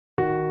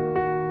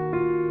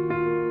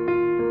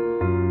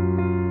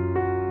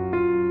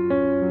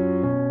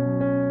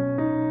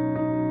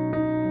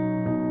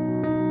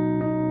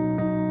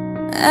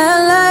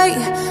LA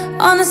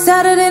on a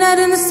Saturday night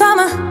in the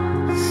summer.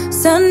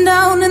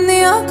 Sundown and the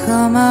young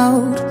come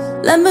out.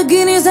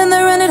 Lamborghinis and the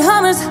rented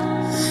Hummers.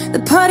 The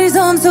party's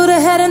on, so they're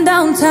heading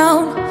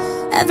downtown.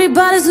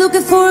 Everybody's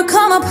looking for a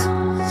come up,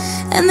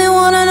 and they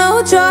wanna know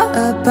what you're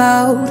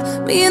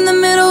about. Me in the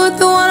middle with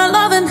the one I'm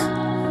loving.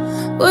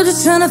 We're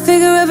just trying to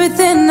figure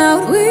everything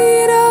out. We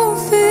don't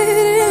fit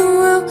in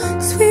well,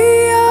 'cause we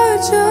are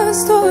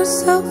just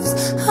ourselves.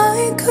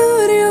 I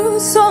could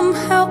use some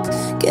help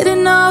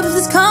getting out of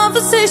this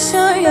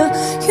conversation. Yeah,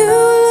 you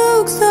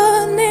look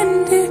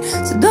stunning, dear,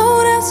 so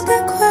don't ask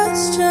that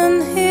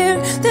question here.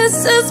 This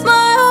is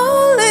my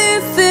only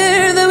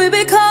fear, that we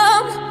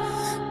become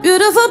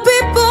beautiful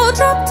people.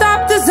 Drop top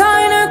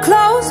designer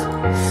clothes,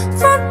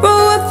 front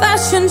row of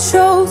fashion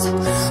shows.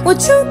 What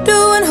you do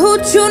and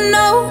who'd you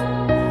know?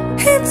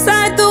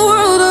 Inside the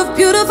world of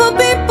beautiful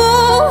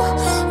people,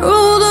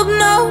 rolled up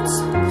notes,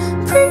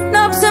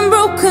 prenups and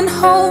broken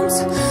homes.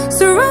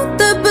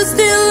 Surrounded but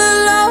still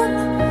alone.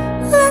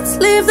 Let's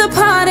leave the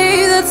party,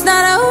 that's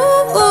not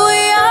who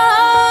we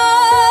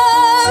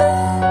are.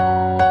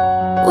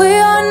 We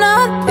are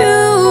not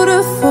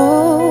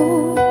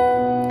beautiful.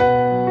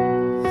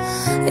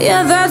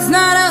 Yeah, that's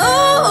not who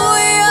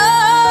we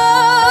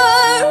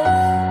are.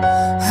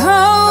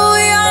 Oh,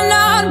 we are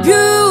not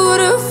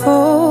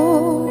beautiful.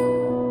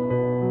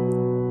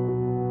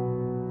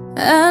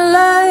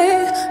 LA,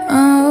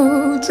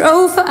 oh,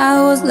 drove for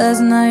hours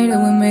last night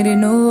and we made it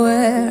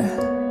nowhere.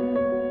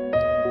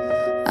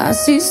 I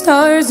see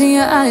stars in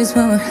your eyes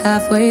when we're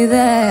halfway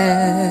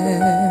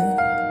there.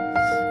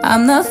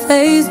 I'm not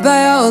fazed by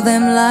all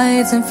them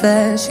lights and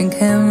flashing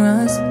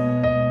cameras,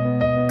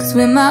 'cause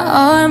with my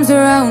arms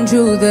around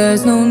you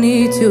there's no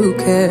need to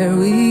care.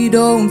 We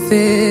don't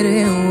fit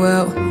in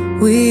well,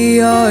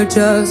 we are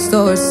just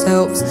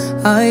ourselves.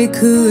 I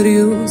could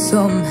use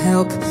some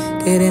help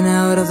getting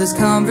out of this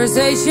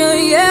conversation.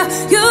 Yeah,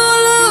 you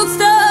look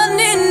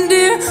stunning,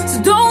 dear, so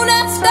don't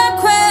ask that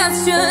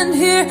question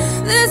here.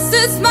 This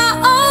is my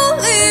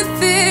only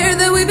fear,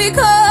 that we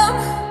become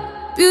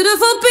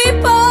beautiful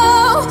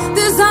people.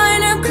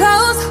 Designer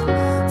clothes,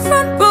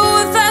 front row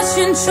of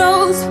fashion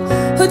shows.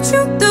 What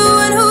you do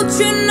and who'd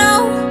you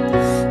know?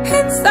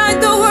 Inside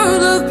the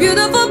world of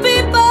beautiful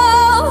people,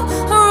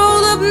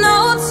 roll up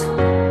notes,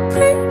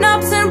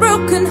 prenups and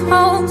broken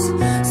homes.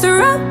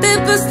 Surrounded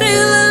but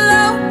still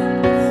alone.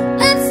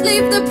 Let's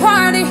leave the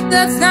party,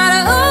 that's not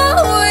who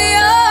we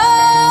are.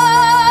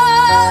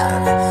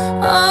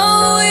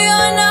 Oh, we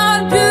are not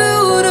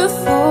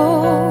beautiful.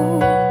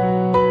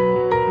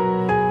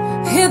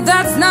 Yeah,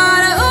 that's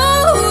not who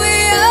we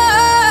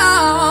are.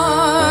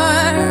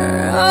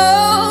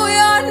 Oh, we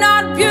are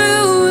not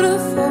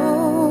beautiful.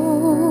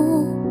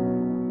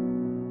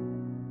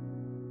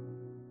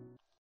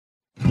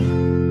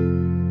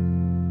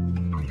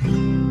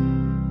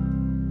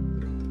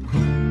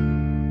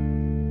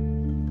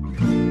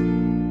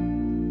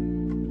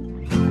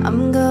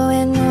 I'm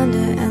going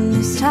under, and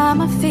this time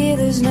I feel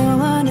there's no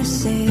one to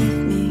save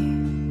me.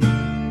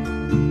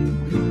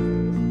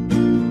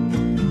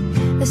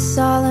 This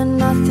all or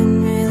nothing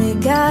really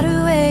got a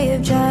way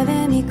of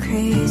driving me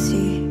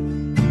crazy.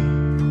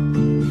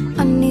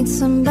 I need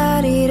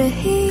somebody to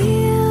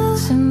heal,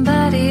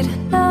 somebody to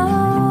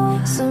know,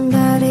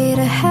 somebody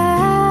to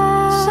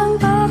have,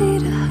 somebody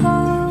to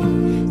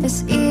hold.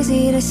 It's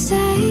easy to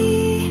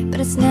say, but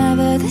it's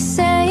never the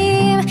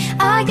same.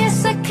 I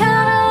guess I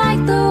kinda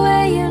like the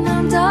way you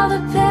numbed all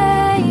the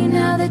pain.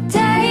 Now the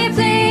day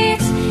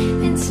bleeds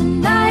into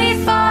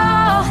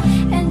nightfall,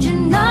 and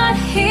you're not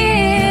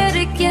here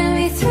to get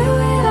me through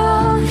it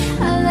all.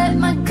 I let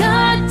my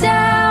guard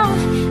down,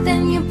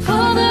 then you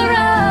pulled the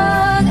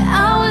rug.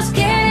 I was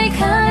getting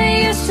kinda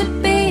used to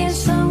being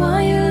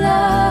someone you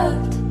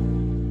loved.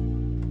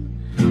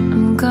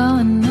 I'm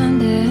going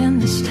under, and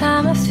this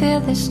time I feel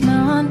there's no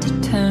one to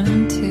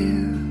turn to.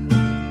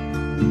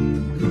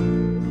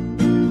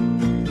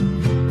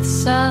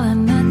 This all or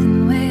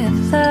nothing way of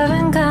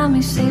loving got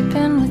me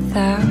sleeping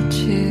without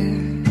you.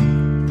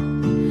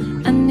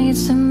 I need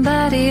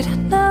somebody to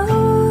know,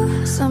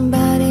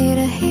 somebody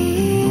to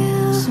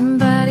heal,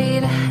 somebody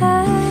to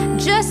have,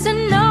 just to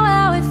know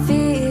how it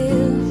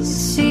feels.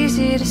 It's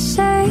easy to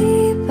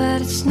say, but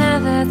it's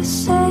never the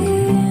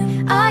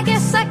same. I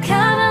guess I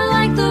kinda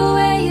like the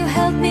way you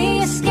helped me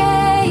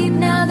escape.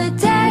 Now the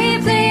day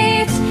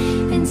bleeds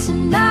into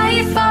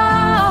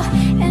nightfall,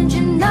 and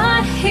you're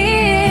not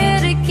here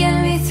to get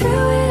me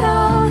through it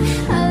all.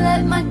 I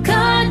let my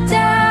guard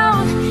down,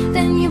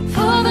 then you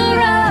pulled the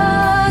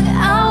rug.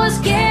 I was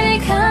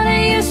getting kinda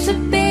used to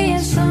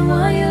being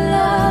someone you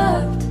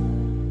loved.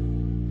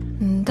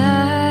 And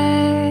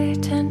I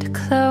tend to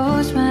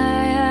close my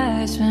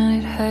eyes when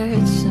it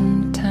hurts.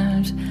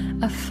 Sometimes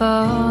I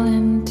fall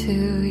into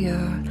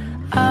your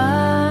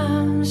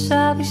arms.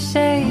 I'll be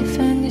safe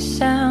in your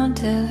sound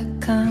till I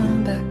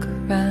come back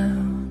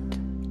around.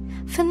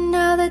 For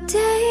now the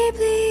day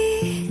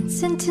bleeds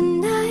into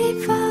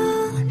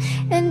nightfall,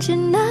 and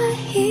you're not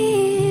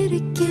here to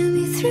get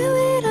me through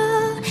it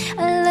all.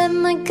 I let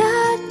my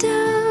guard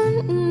down,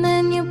 and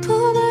then you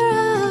pulled the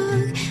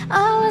rug.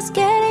 I was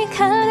getting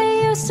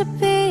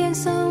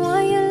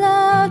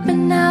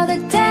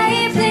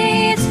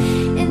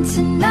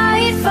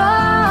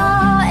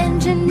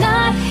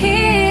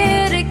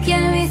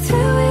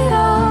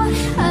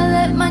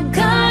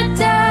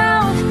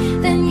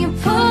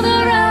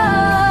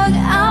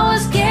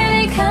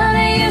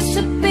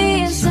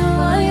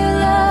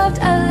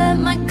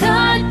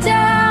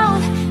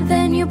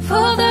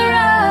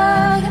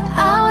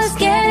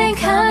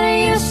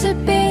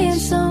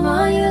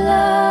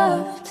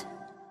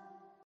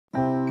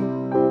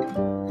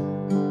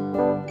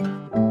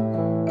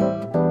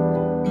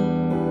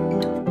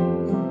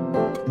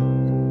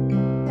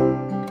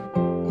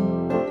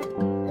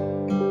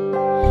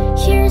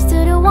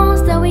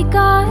we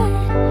got.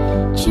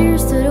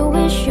 Cheers to the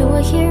wish you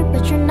were here,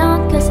 but you're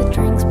not. Cause the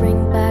drinks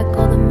bring back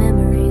all the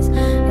memories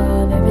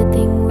of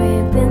everything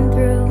we've been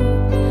through.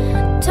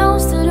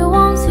 Toast to the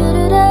ones here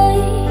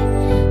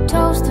today.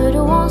 Toast to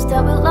the ones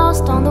that we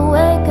lost on the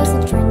way. Cause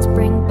the drinks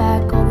bring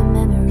back all the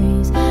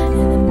memories,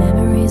 and the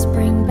memories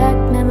bring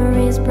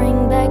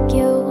back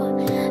you.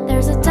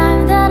 There's a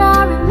time that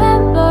I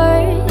remember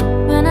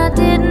when I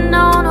didn't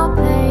know no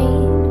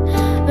pain,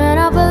 when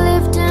I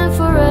believed in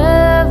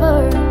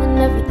forever and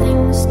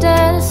everything would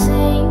stay the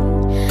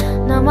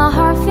same. Now my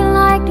heart feel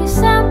like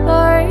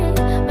December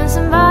when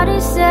somebody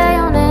say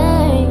your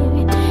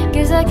name.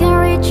 Cause I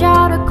can't reach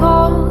out to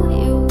call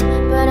you,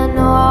 but I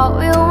know I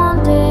will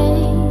one day,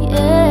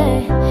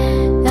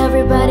 yeah.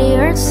 Everybody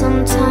hurts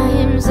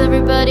sometimes,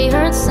 everybody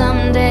hurts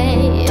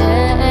someday,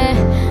 yeah.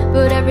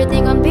 But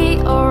everything gon' be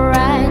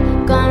alright.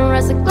 Gonna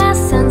raise a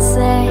glass and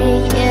say,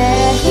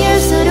 yeah.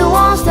 Here's to the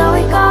ones that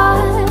we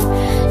got.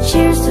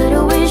 Cheers to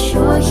the wish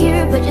you were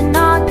here, but you're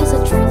not. Cause the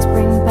drinks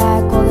bring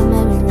back all the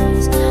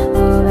memories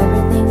of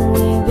everything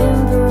we've been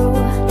through.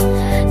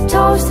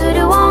 Toast to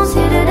the ones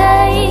here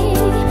today.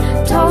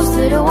 Toast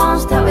to the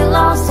ones that we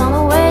lost on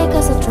the way.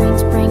 Cause the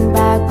drinks bring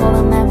back all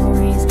the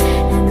memories,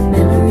 and the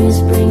memories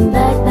bring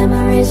back you.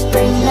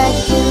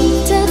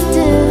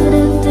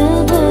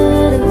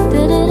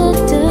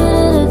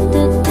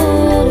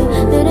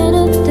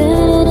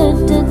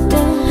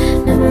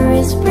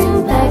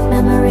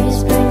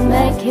 Memories bring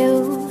back you.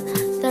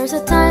 There's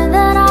a time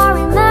that I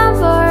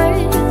remember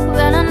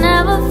when I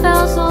never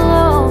felt so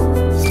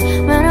lost,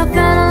 when I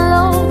felt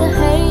alone, the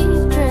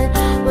hatred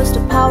was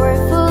too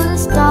powerful to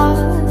stop.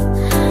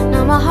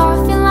 Now my heart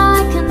feel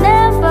like an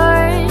ember,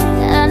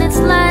 and it's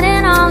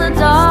lighting on the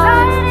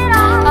dark.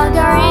 I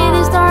carry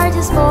these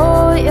torches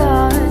for you,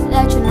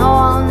 that you know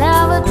I'll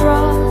never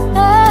drop.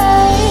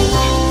 Hey.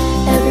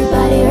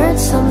 Everybody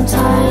hurts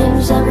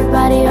sometimes,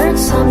 everybody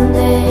hurts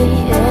someday,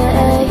 yeah.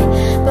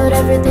 But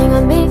everything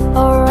will be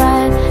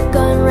alright.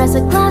 Gonna raise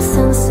a glass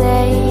and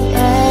say,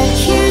 yeah.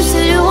 Cheers to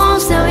the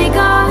ones that we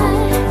got.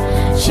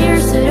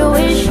 Cheers to the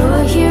wish you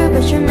were here,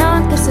 but you're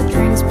not. Cause the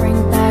drinks bring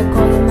back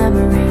all the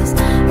memories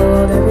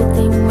of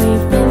everything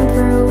we've been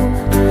through.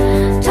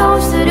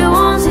 Toast to the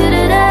ones here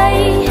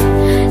today.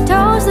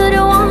 Toast to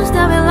the ones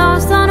that we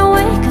lost on the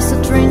way. Cause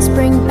the drinks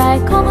bring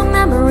back all the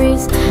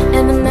memories,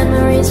 and the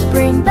memories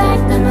bring back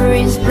you.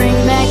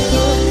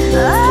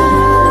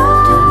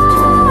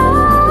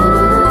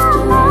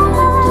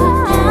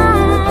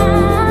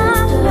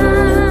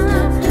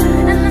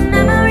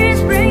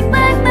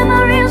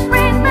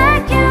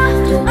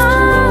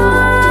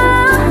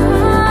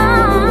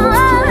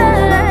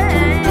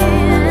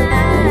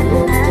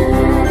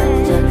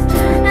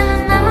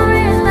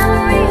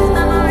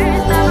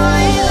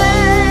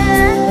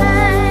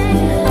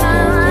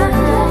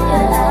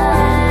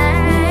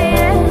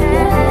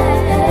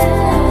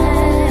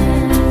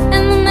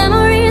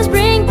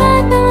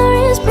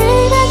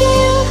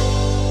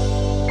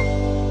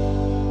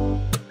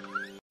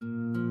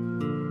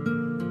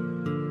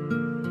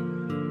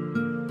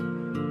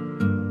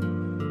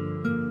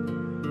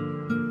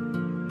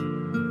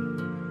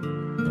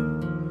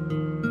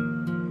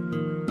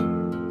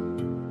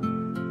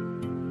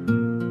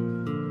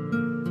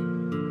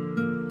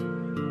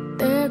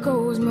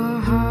 Goes my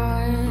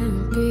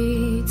heart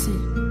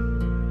beating,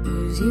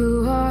 'cause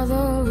you are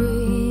the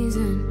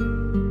reason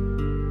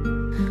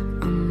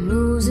I'm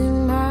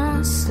losing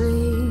my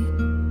sleep.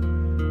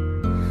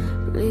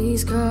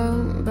 Please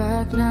come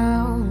back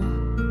now.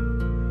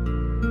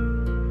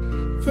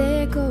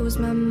 There goes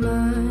my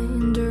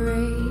mind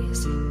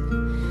racing,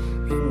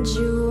 and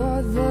you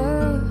are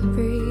the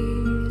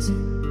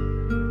reason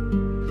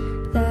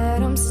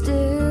that I'm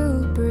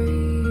still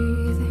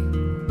breathing.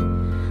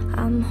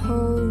 I'm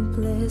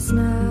hopeless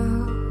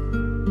now.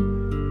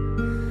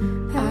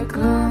 I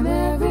climb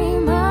every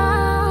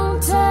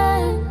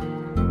mountain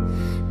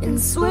and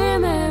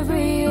swim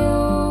every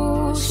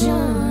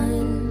ocean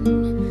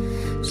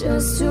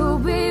just to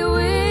be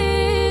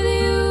with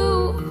you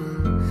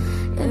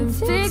and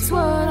fix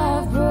what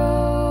I've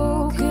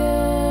broken.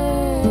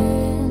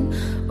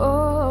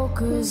 Oh,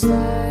 'cause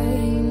I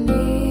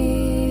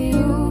need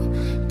you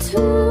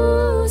to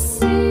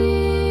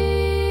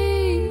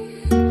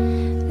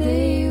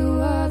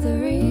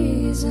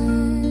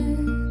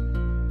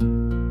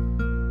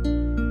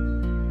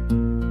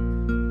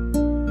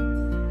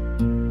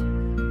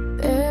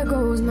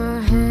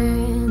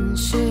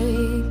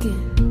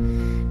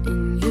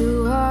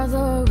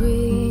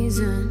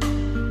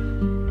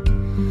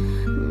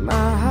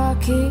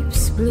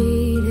keeps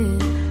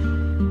bleeding.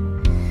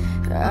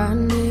 I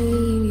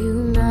need you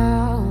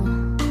now.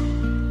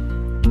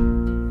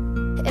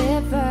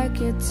 If I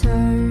could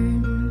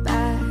turn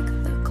back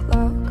the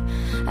clock,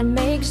 I'd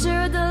make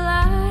sure the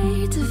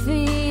light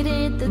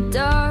defeated the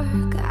dark.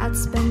 I'd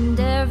spend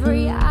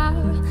every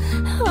hour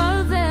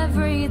of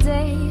every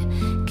day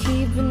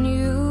keeping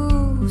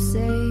you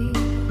safe.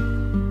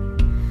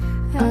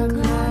 I'd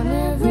climb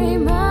every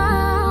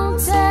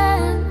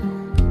mountain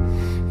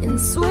and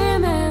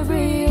swim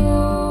every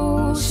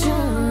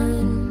ocean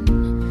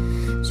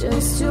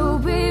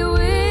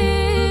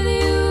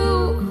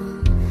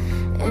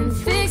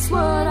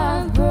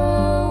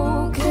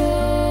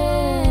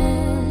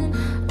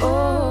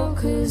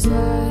 'cause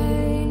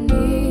I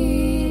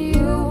need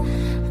you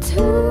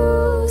to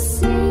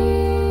see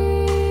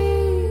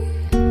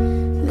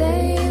that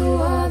you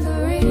are the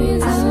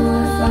reason. I don't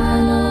wanna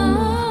fight no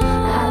more,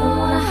 I don't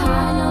wanna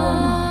hide no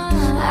more,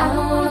 I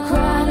don't wanna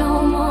cry no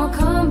more.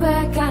 Come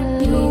back, I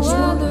need you. You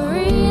are the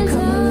reason.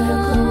 Come a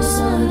little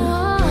closer,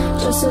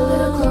 just a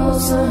little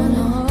closer.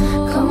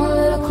 Come a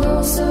little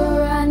closer,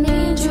 I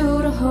need you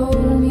to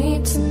hold me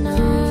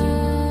tonight.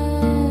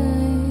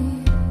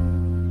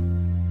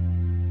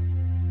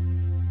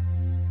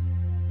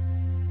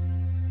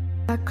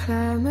 I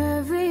climb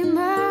every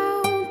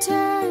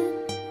mountain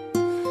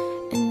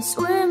and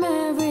swim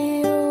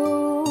every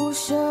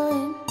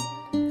ocean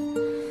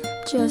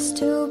just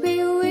to be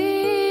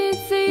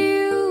with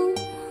you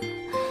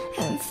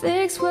and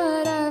fix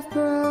what I've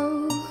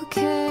broken.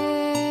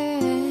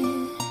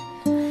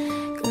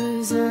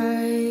 'Cause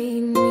I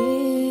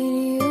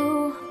need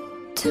you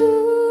to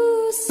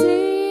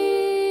see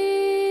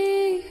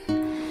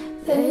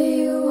that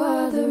you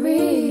are the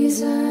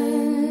reason.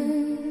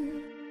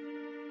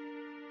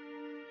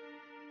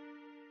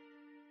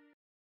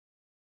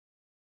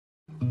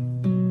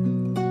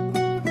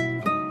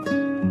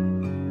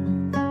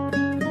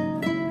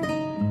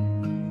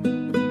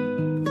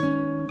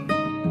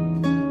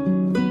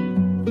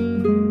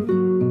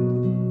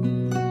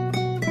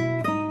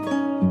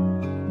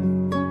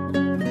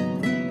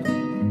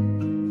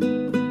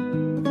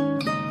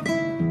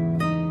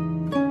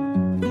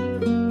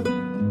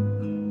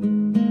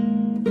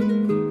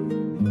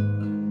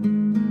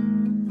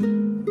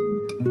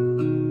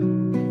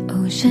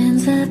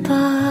 Oceans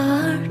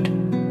apart,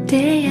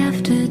 day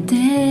after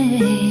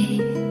day,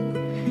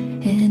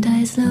 and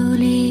I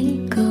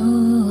slowly go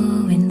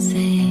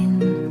insane.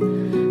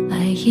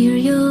 I hear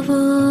your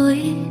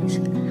voice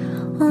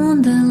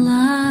on the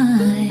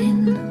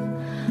line,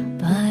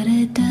 but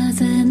it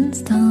doesn't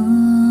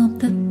stop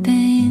the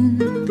pain.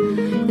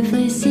 If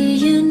I see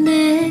you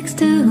next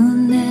to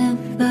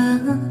never,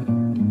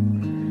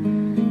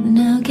 then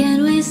how can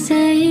we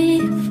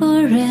say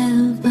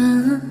forever?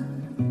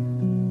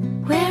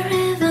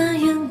 Wherever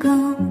you go,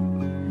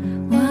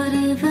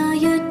 whatever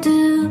you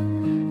do,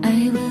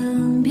 I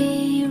will be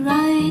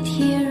right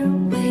here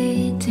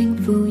waiting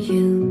for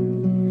you.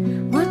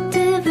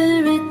 Whatever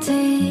it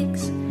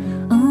takes,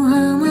 oh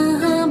how my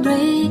heart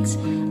breaks,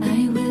 I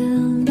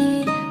will be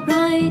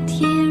right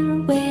here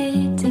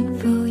waiting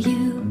for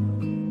you.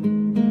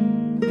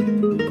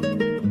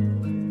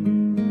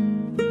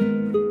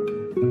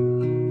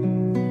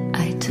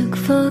 I took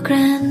for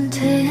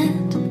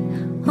granted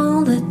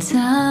all the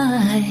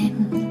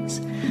times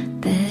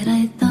that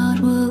I thought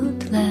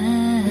would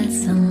last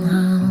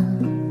somehow.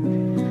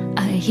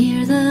 I hear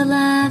the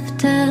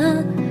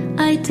laughter,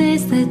 I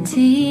taste the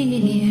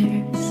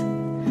tears,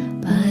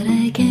 but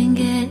I can't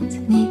get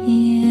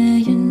near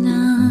you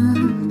now.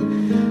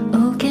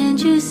 Oh, can't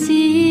you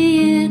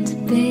see it,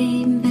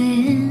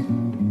 baby?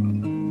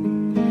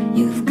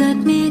 You've got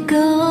me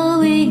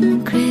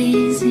going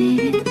crazy.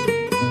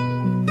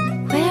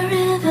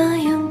 Wherever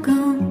you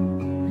go,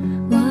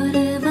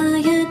 whatever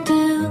you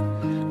do,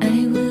 I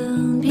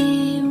will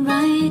be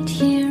right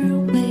here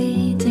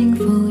waiting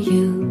for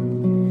you.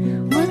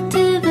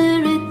 Whatever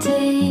it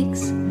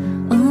takes,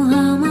 oh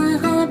how my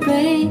heart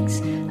breaks,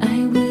 I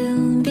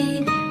will be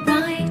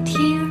right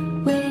here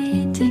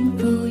waiting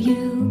for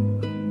you.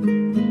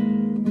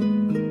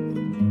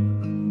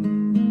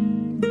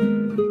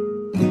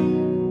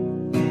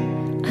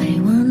 I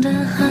wonder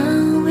how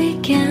we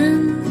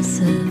can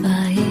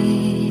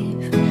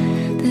survive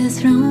this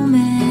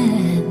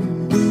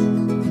romance,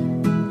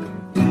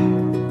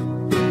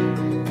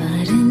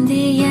 but in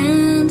the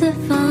end,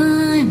 if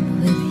I'm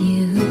with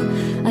you,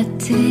 I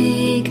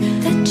take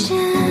the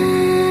chance.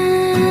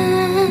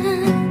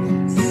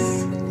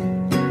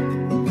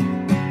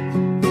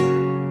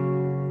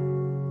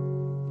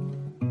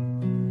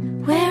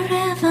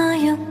 Wherever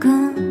you go,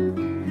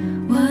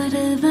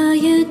 whatever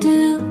you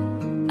do,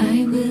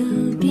 I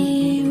will be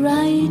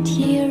right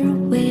here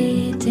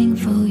waiting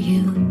for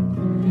you.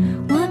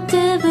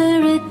 Whatever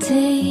it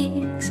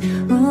takes,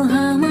 oh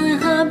how my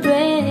heart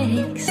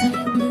breaks, I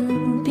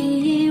will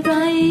be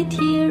right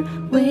here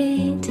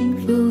waiting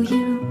for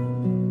you.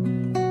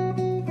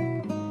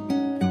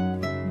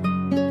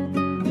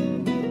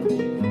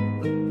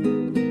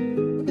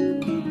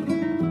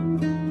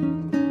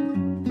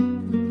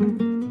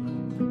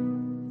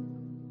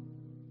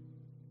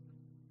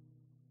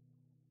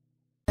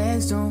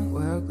 Legs don't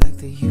work like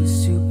they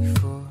used to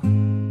before,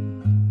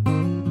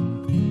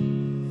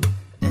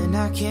 and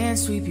I can't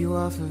sweep you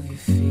off of your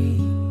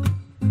feet.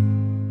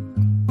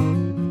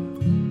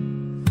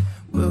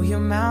 Will your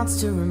mouth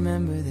still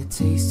remember the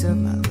taste of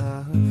my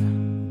love?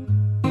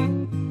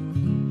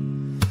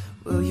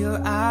 Will your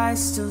eyes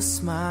still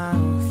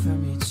smile from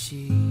your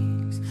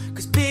cheeks?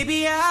 'Cause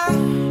baby, I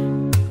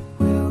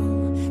will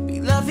be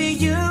loving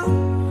you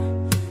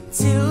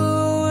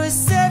till we're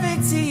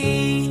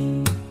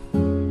 17.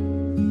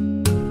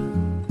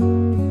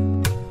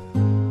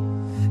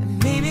 And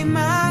maybe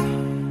my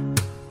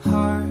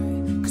heart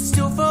could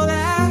still fall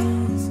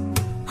as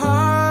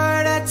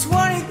hard at 20.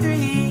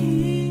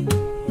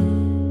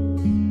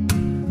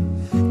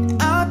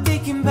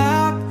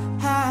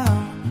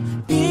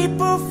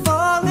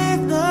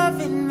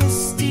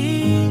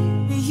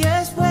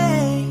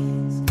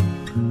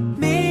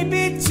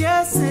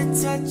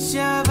 touch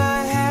of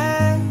a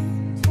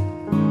hand.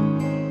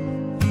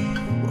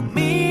 Well,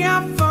 me,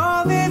 I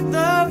fall in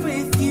love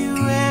with you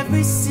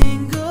every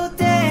single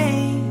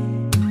day.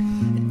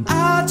 And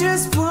I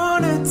just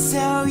wanna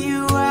tell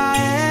you I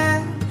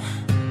am.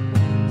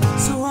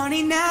 So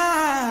honey,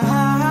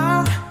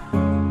 now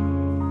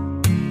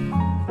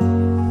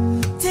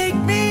take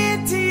me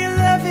into your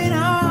loving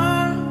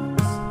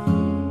arms.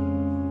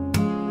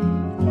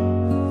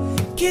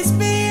 Kiss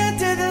me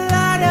under the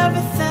light of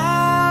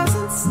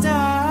 1,000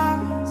 stars.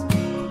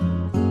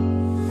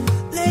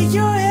 Lay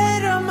your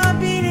head on my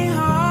beating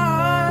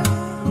heart.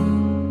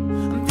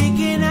 I'm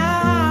thinking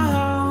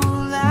out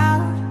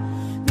loud.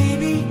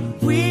 Maybe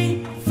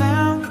we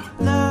found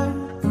love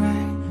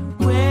right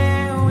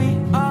where we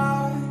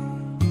are.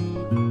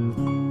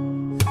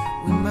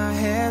 When my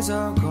hair's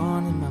all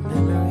gone and my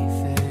memory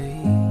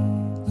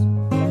fades,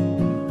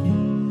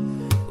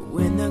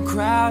 when the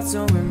crowds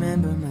don't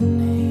remember my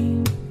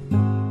name,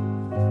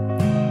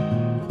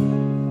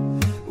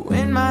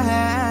 when my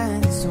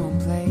hands don't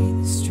play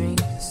the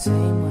strings the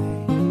same way.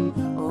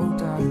 Oh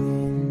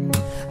darling,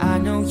 I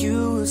know you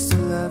will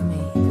still love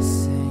me the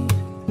same.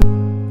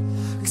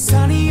 'Cause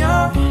honey,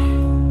 your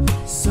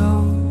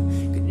soul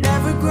could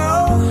never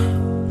grow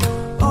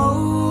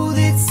old,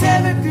 it's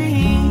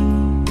evergreen.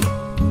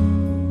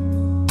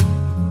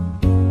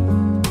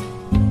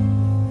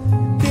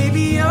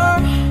 Baby, your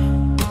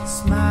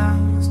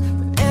smile's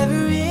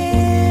forever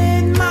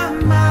in my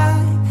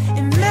mind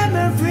and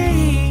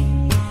memory.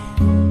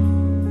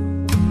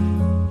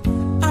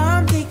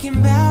 I'm thinking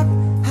about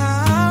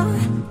how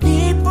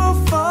people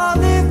fall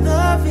in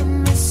love in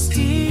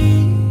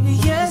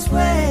mysterious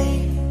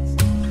ways.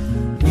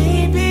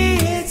 Maybe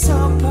it's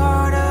all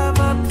part of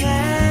a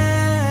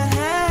plan.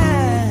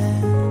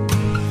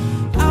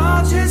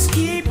 I'll just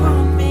keep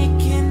on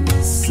making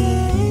the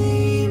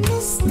same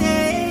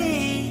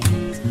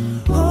mistakes,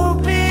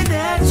 hoping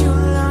that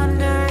you'll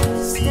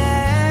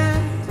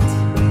understand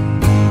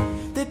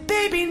that,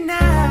 baby,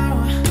 now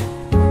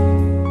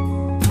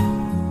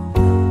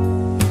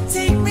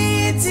take me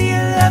into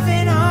your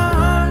loving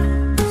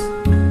arms.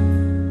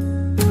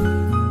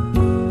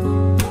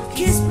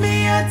 Kiss me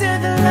under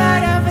the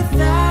light of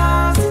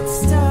 1,000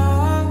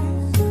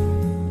 stars.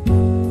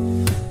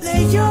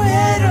 Lay your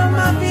head on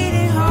my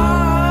beating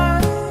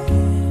heart.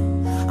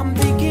 I'm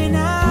thinking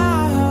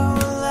out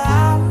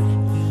loud.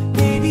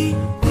 Baby,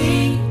 we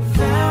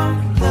found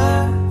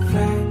love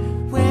right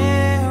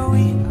where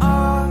we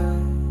are.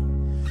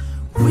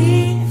 We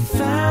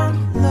found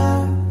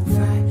love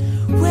right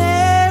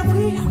where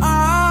we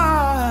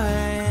are.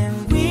 And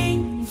we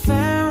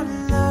found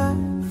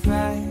love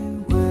right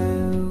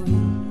where we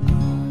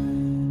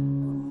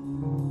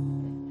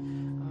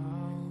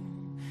are.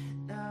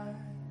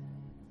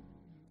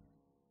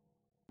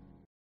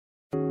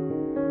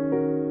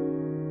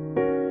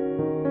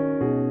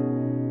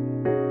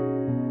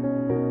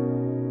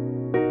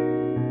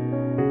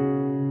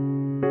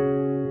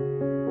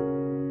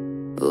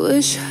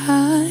 Wish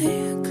I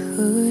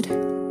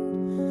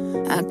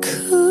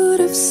could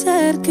have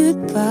said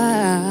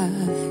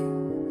goodbye.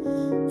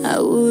 I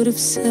would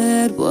have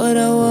said what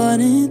I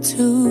wanted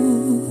to,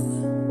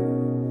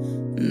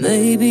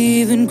 maybe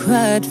even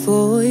cried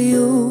for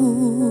you.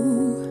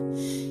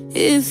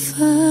 If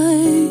I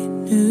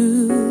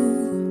knew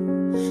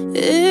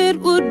it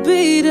would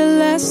be the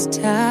last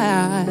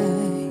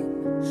time,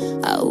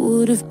 I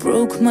would have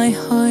broke my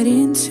heart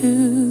in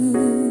two,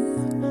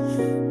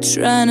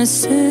 trying to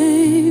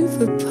save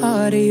a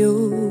part of you.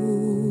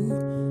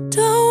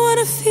 Don't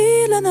wanna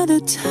feel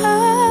another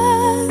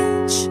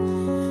touch,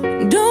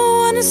 don't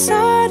wanna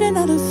start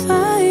another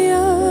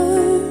fire,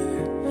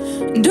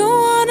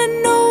 don't wanna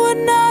know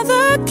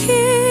another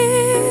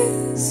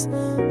kiss,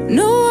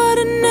 no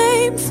other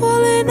name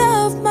falling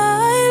off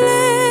my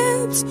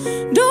lips.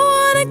 Don't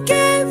wanna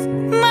give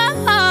my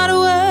heart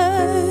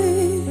away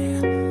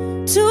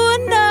to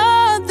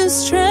another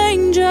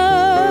stranger,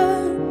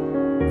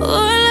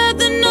 or let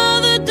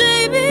another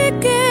day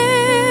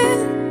begin.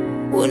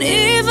 Won't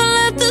even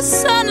let the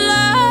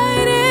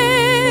sunlight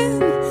in.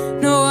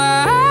 No,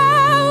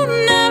 I'll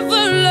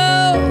never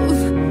love.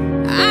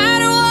 I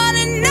don't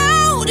wanna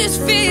know this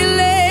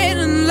feeling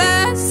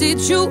unless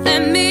it's you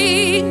and me.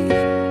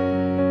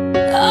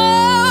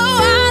 Oh,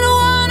 I don't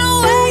wanna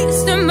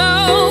waste a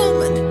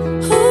moment.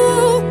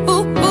 Ooh,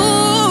 ooh,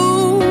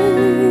 ooh.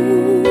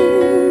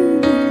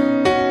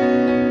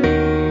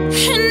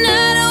 And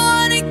I don't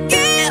wanna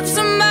give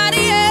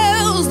somebody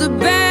else the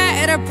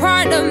better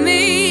part of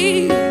me.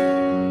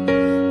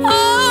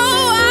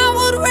 Oh, I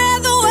would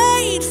rather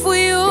wait for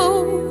you.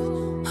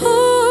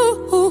 Ooh,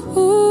 ooh,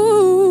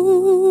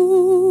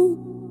 ooh.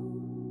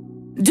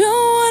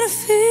 Don't wanna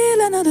feel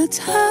another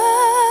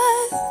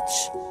touch,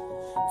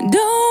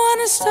 don't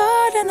wanna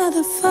start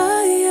another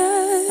fire,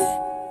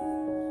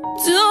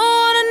 don't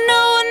wanna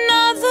know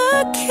another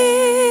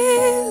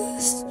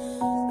kiss,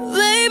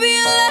 baby,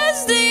 unless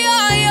they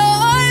are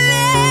your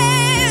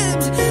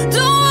lips.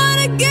 Don't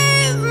wanna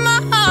give my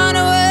heart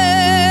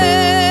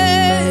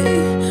away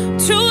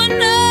to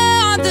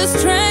another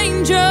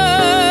stranger.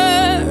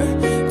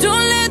 Don't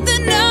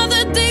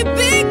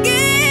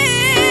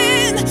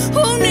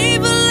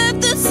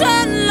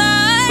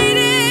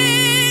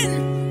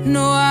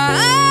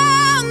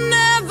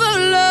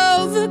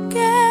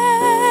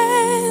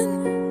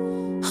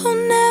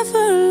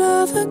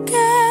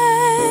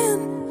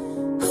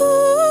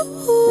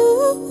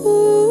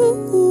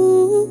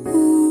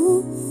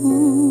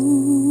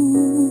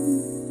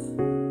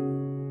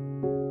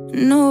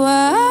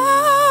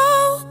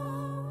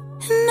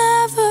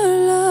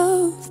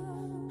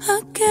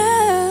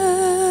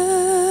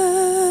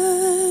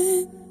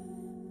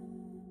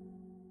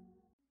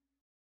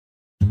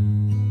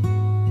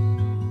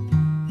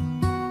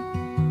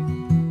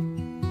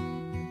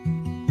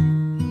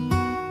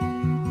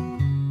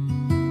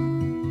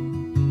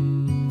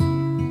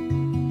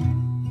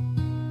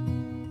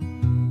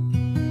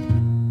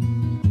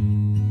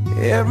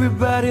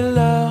Everybody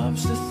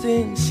loves the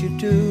things you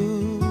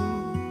do,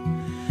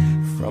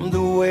 from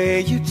the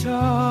way you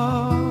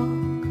talk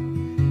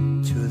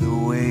to the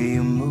way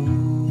you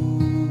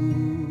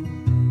move.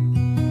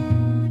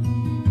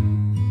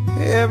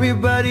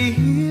 Everybody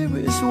here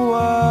is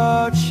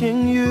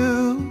watching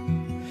you,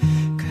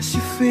 'cause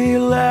you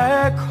feel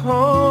like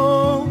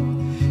home.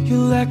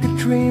 You're like a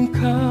dream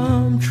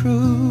come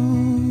true.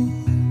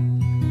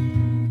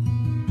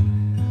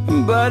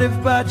 But if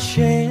by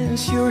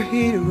chance you're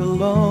here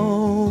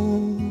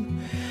alone,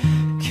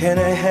 can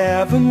I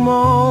have a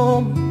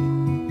moment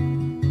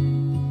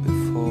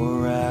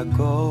before I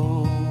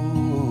go?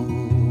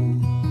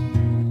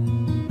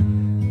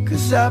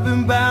 'Cause I've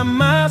been by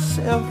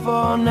myself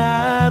all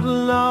night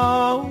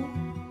long,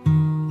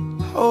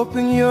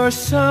 hoping you're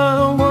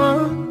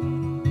someone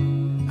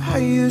I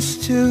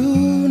used to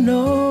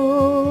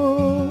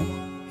know.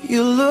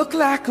 You look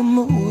like a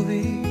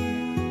movie,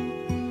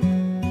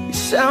 you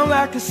sound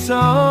like a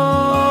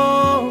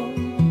song.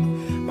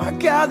 My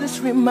God, this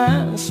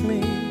reminds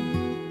me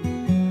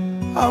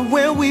of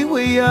when we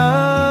were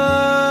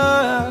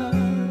young.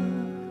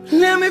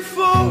 Let me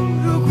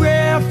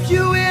photograph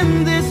you in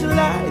this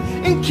light,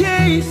 in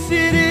case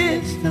it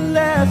is the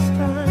last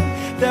time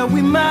that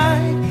we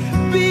might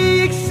be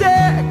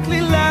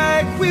exactly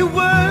like we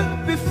were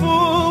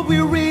before we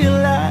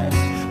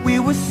realized we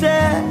were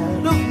sad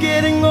of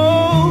getting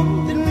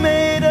old. It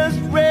made us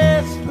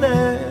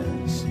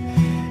restless.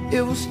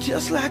 It was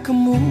just like a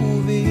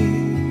movie,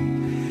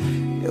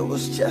 it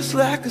was just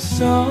like a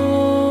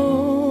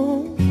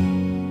song.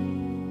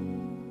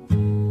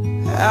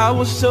 I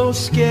was so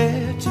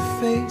scared to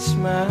face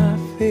my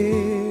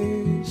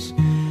fears,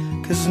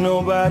 'cause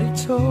nobody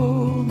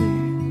told me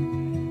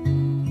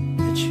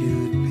that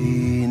you'd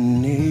be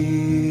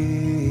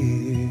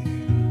near.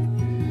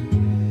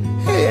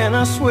 And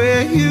I swear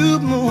you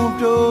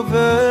moved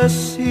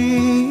overseas,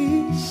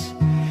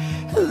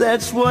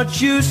 that's what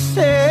you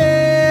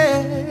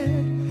said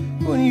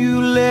when you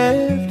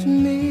left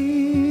me.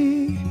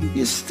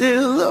 You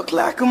still look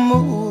like a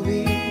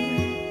movie,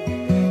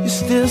 you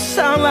still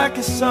sound like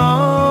a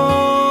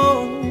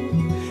song.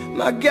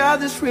 My God,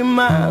 this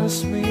reminds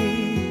me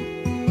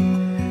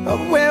of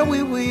when we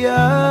were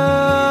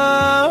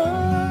young.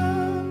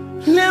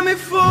 Let me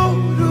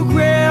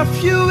photograph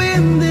you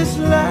in this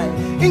light,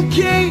 in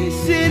case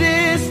it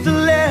is the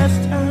last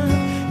time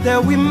that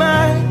we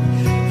might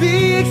be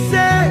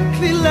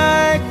exactly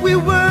like we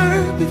were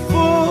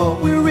before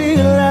we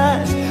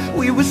realized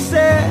we were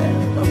sad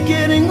of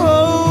getting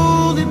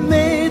old. It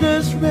made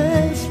us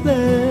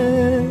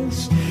restless.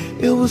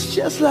 It was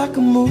just like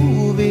a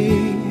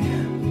movie,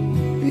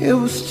 it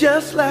was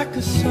just like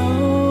a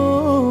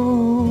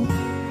song.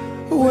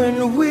 When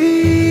we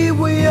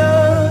were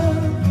young,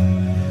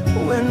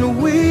 when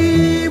we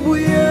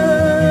were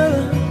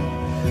young,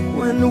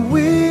 when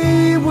we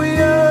were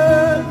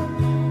young,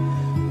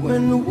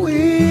 when we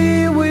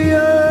were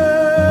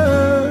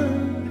young.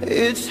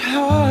 It's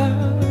hard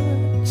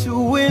to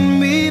win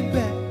me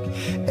back,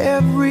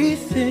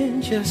 everything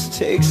just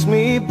takes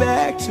me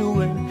back to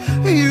when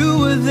you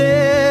were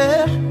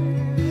there,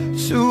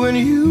 to when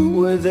you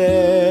were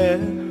there.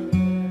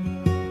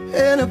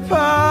 And a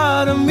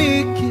part of me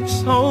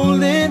keeps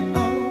holding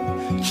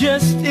on,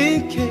 just in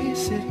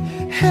case it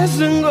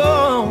hasn't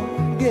gone.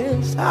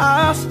 Guess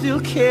I still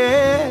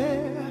care.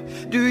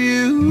 Do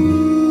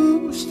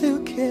you still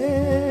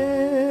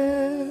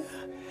care?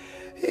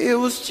 It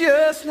was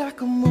just like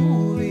a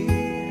movie,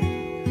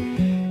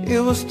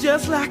 it was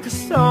just like a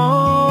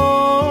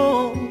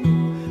song.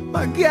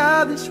 My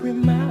God, this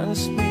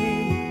reminds me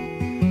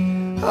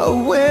of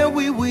when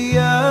we were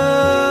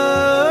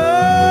young.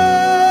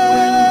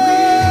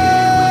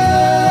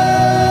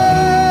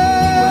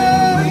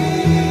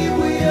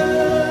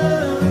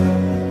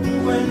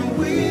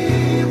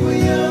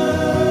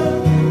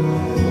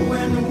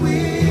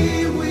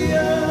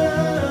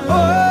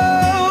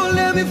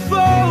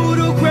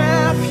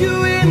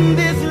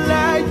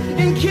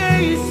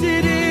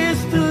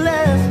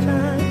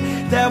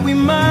 We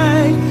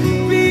might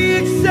be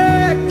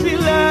exactly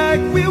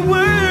like we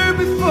were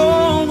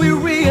before we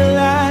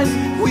realized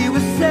we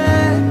were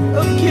sad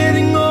of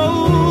getting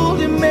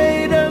old. It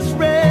made us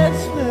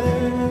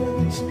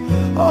restless.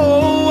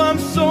 Oh, I'm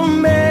so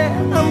mad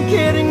I'm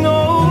getting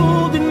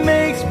old, it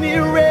makes me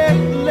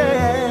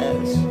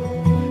reckless.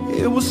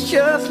 It was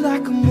just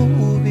like a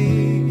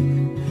movie,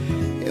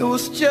 it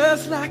was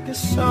just like a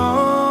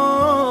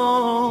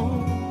song.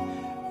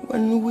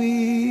 When we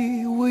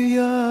were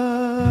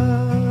young.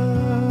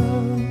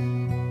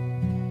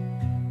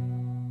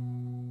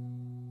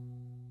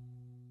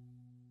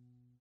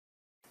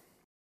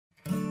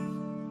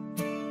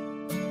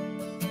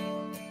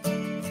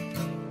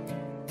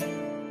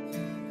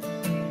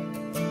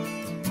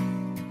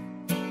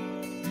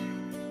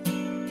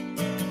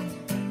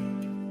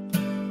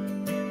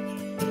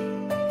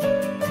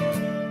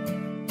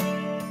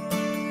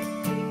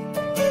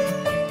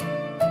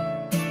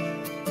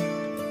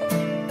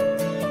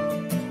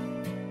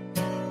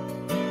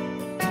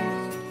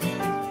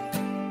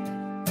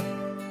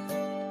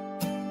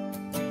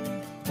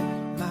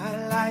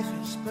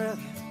 is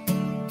brilliant,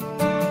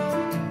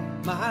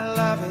 my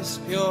love is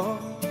pure.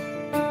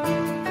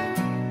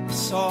 I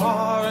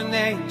saw an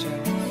angel,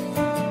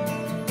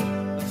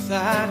 of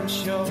that I'm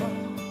sure.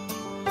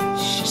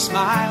 She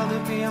smiled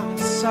at me on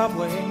the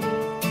subway.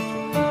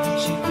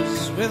 She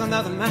was with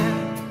another man,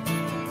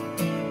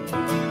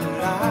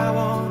 but I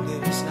won't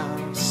lose now.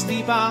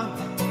 Sleep on,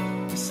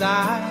 'cause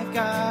I've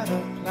got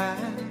a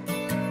plan.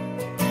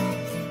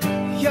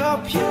 You're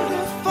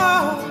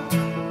beautiful,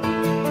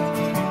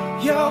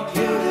 you're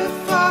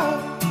beautiful,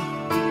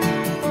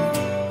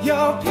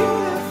 you're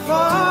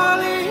beautiful,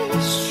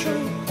 it's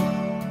true.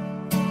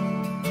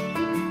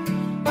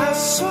 I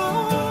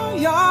saw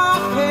your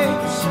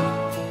face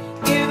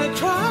in a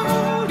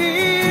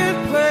crowded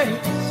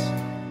place,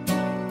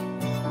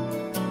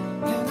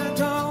 and I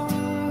don't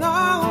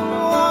know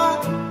what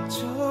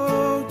to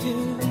do,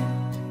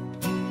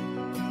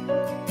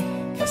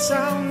 'cause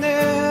I'll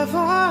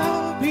never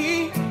be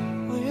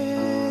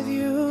with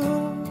you.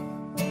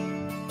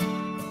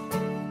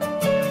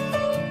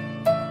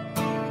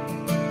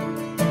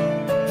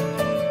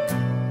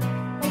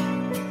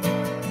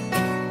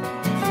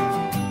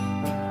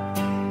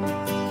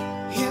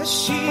 Yes,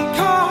 she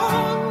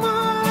caught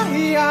my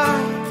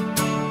eye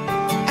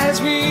as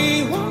we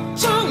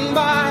walked on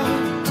by.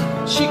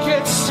 She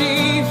could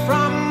see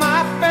from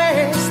my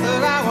face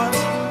that I was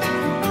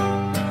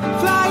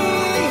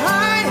flying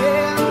high,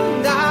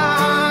 and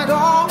I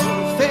don't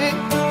think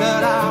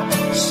that I'll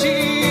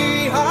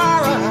see her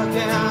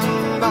again,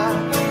 but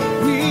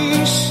we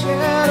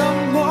shared a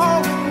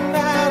moment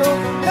that'll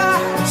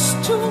last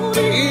to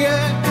the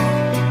end.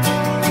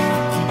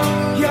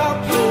 You're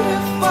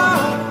beautiful,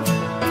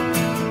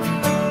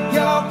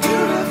 you're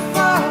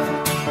beautiful,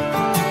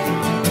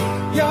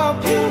 you're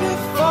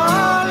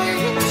beautiful,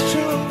 it's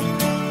true.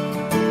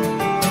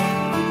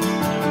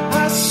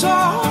 I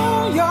saw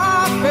your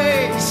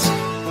face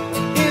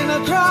in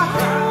a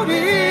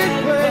crowded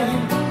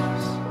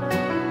place,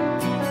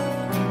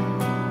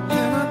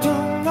 and I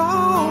don't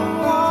know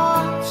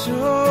what to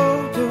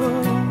do,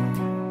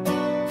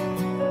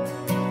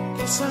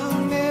 'cause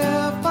I'll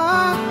never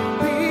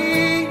be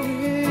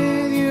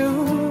with you.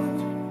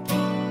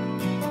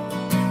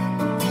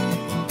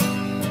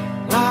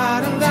 La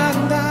da da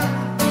da,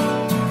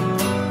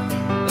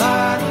 la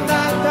da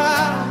da da,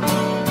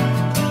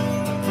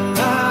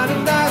 la da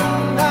da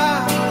da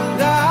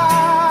da.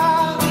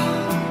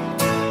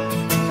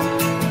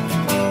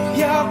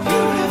 You're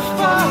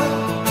beautiful,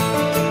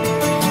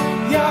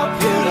 you're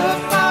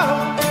beautiful,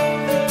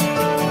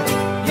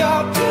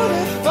 you're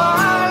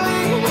beautiful,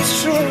 it's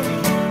true.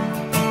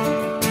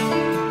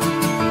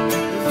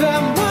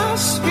 There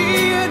must be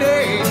an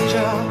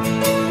angel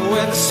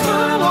with a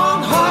smile on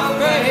her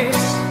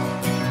face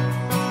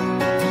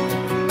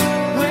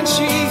when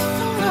she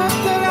thought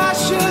that I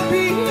should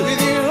be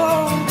with you.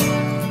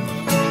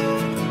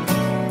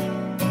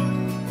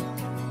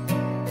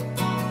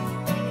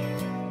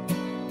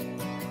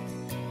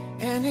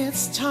 And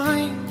it's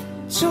time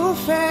to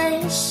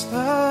face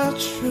the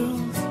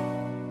truth.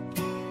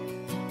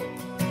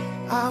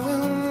 I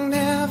will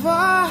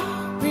never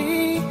be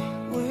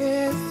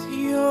with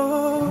you.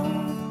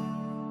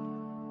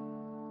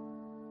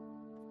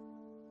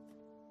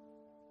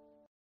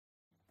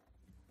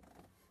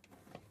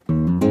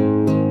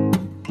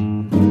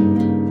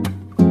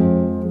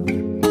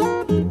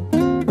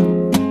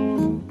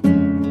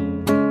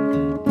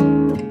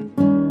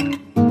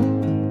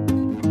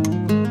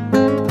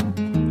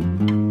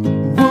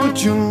 Would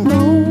you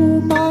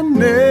know my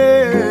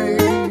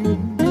name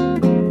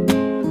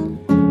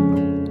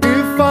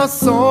if I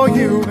saw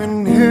you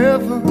in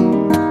heaven?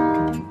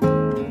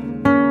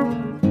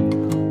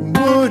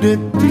 Would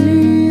it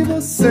be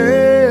the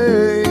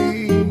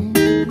same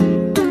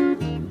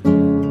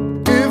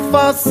if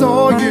I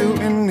saw you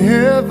in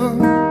heaven?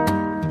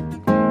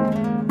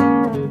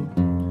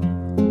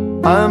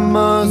 I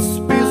must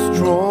be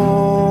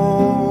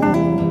strong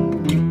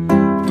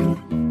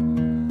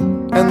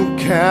and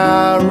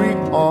carry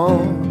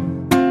on,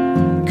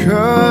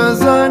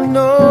 'cause I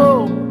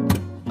know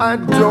I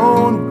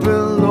don't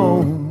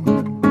belong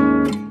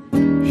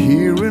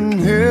here in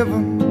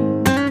heaven.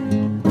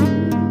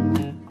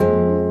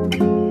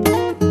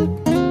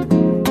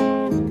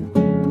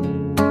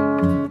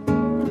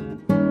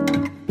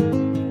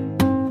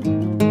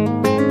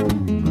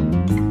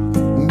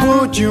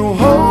 Would you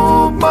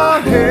hold my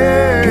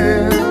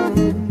hand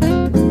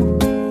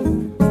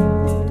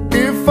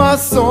if I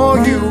saw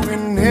you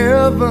in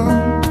heaven?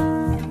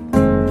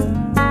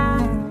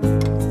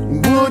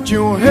 Would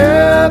you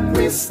help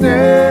me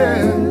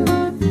stand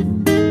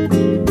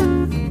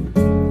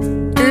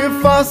if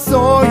I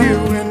saw you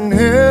in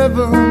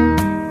heaven?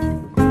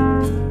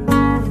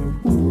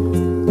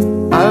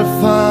 I'll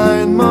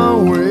find my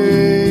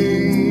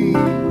way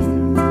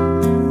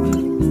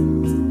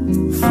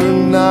through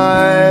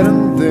night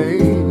and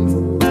day,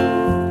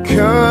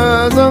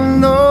 'cause I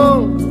know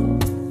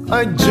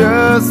I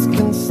just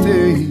can't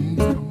stay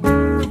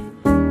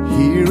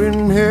here in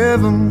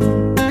heaven.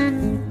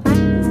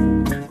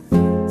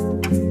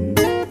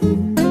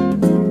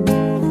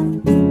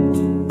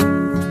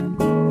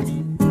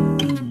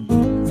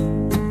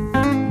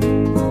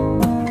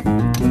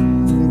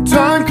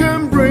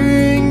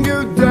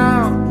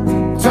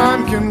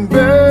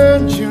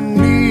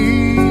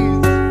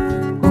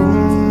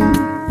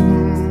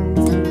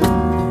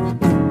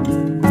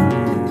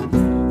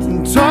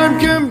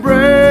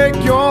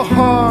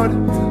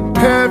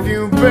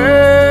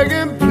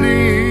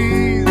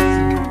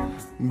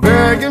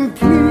 begging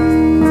please.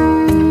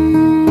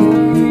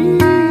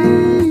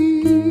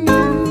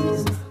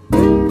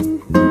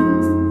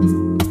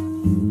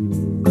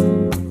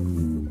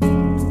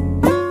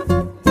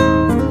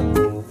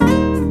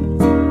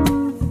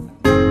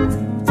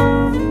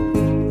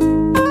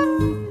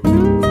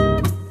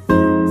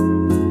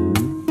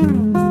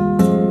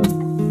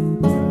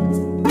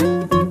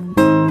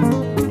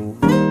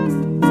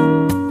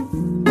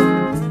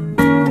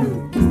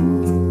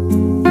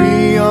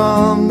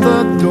 Beyond the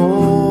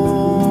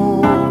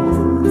door,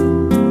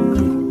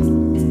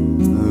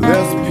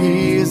 there's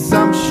peace,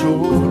 I'm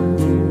sure,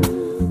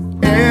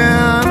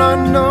 and I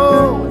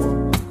know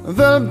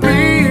there'll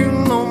be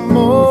no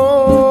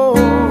more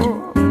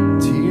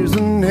tears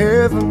in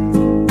heaven.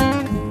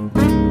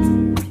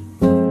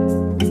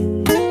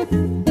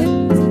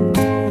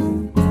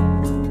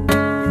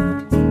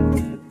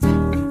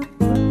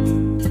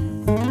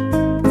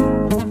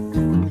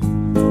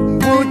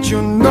 Would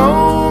you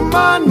know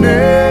my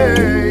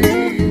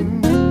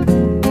name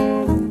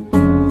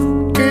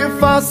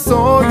if I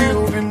saw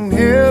you in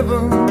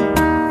heaven?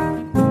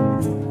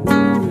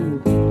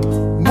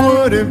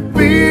 Would it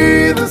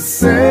be the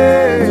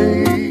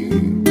same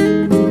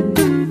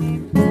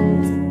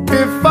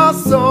if I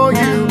saw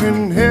you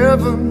in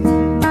heaven?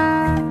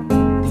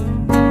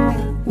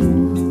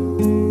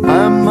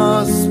 I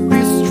must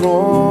be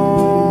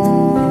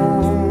strong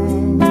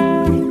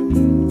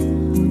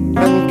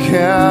and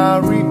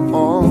carry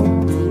on,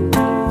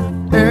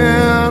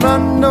 and I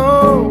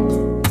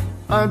know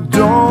I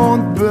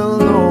don't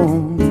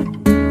belong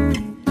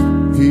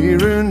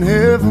here in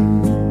heaven.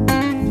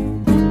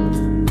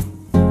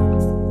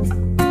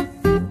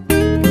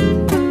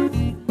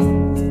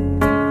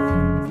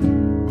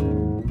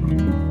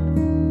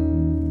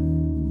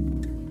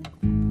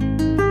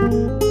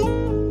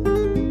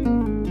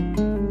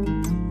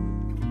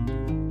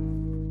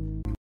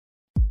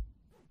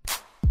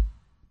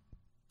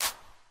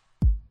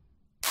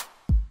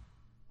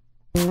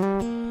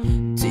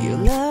 Do you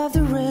love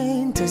the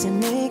rain? Does it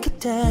make you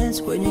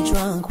dance when you're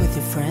drunk with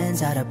your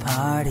friends at a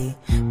party?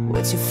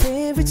 What's your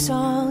favorite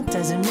song?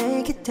 Does it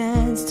make you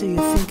dance? Do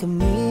you think of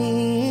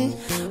me?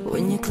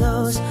 When you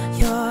close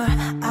your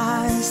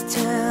eyes,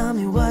 tell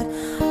me, what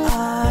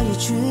are you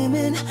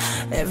dreaming?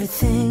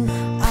 Everything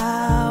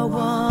I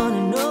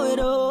wanna know it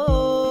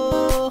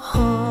all.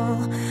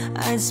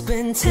 I'd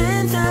spend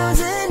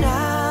 10,000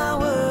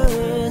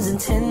 hours and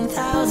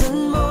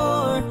 10,000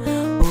 more.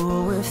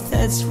 Oh, if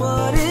that's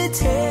what it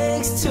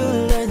takes to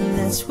learn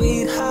that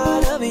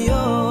sweetheart of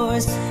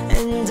yours.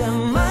 And I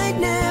might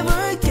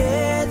never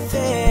get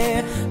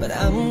there, but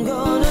I'm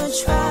gonna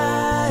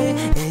try.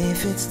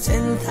 If it's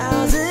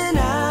 10,000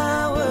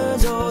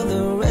 hours or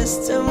the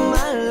rest of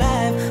my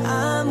life,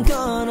 I'm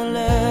gonna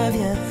love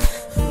you.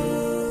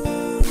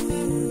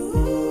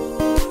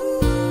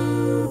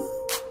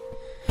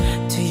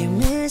 Do you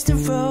miss the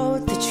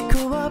road that you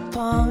grew up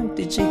on?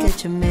 Did you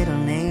get your middle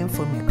name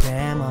from your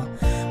grandma?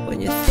 When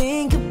you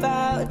think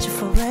about you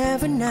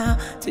forever now,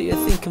 do you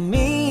think of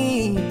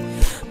me?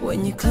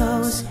 When you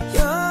close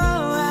your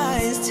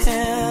eyes,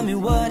 tell me,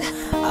 what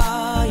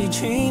are you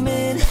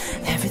dreaming?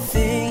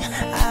 Everything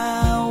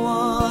I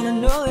wanna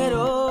know it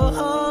all.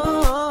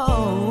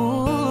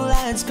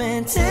 I'd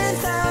spend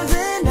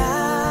 10,000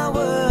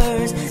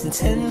 hours and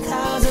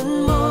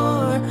 10,000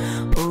 more.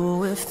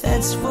 Oh, if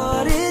that's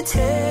what it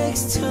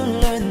takes to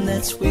learn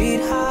that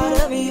sweetheart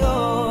of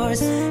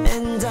yours.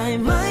 And I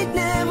might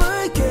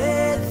never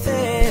get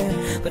there,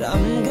 but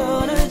I'm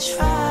gonna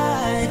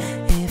try.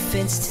 If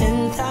it's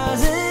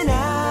 10,000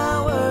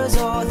 hours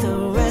or the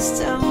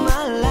rest of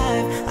my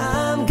life,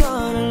 I'm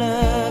gonna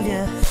love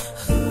you.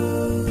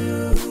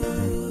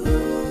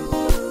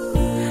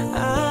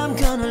 I'm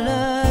gonna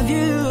love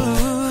you.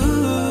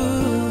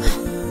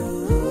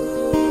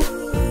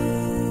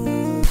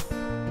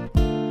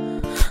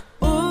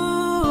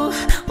 Ooh,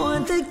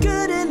 want the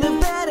good and the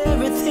bad,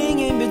 everything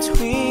in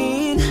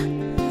between.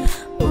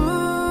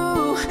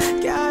 Ooh,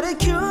 gotta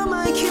cure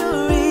my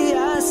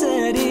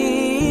curiosity.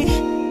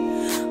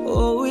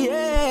 Oh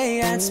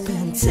yeah, I'd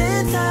spend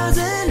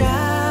 10,000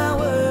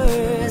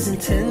 hours and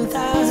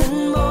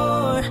 10,000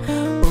 more.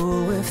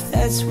 Oh, if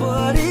that's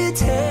what it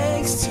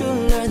takes to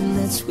learn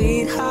that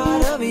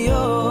sweetheart of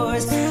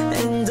yours.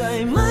 And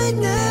I might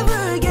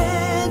never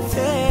get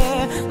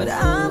there, but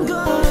I'm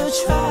gonna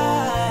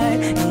try.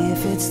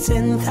 If it's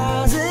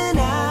 10,000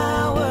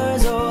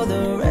 hours or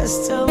the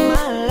rest of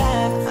my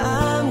life,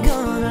 I'm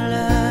gonna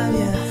love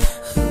you.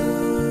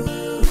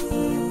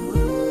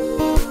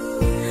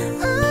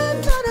 I'm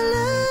gonna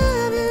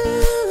love you.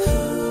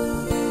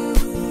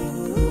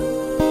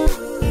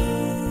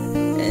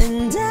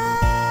 And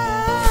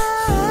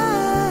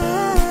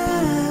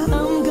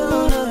I'm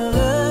gonna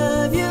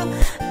love you.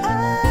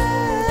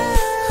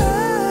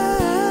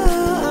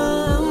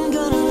 I'm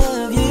gonna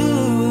love you.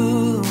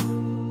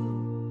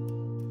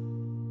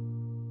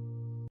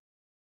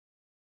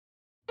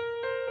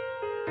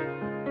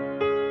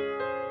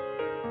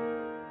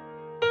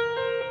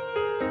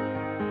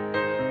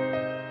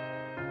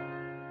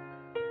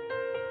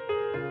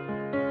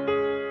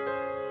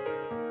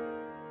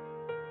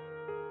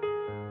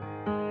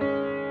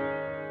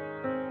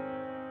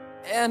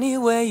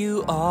 Anywhere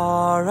you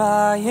are,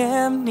 I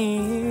am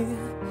near.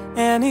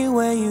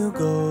 Anywhere you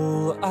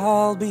go,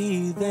 I'll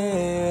be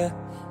there.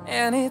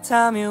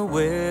 Anytime you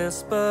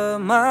whisper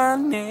my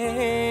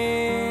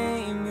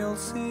name, you'll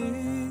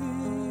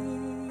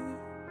see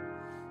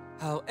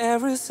how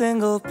every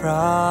single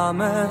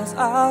promise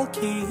I'll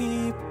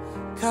keep.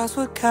 'Cause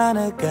what kind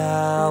of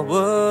guy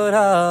would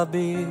I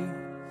be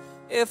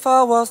if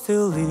I was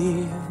to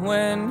leave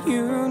when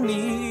you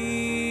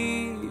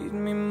need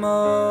me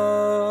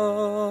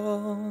most?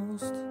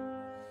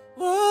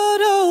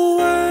 What are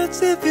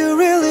words if you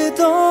really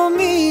don't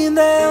mean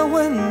them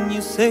when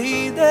you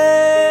say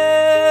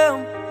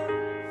them?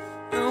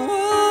 And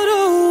what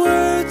are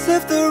words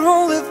if they're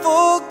only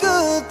for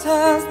good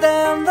times?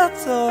 Then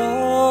that's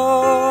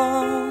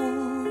all.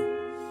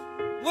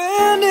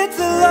 When it's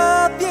a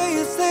lie, yeah,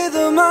 you say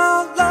them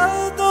out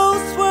loud.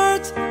 Those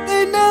words,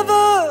 they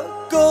never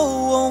go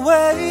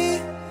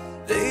away.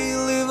 They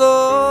live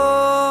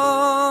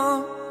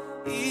on,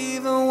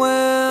 even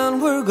when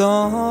we're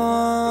gone.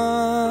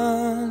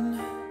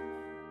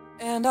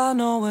 And I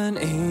know an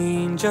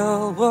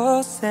angel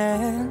was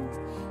sent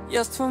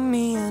just for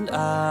me, and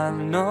I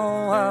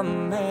know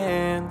I'm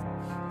meant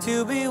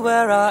to be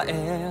where I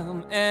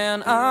am,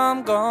 and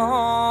I'm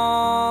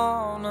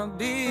gonna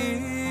be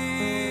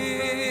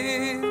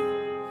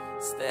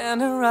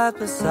standing right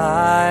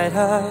beside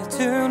her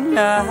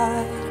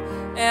tonight.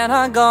 And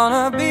I'm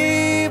gonna be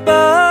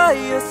by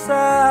your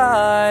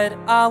side.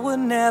 I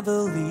would never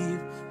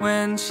leave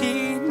when she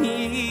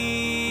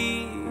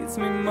needs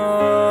me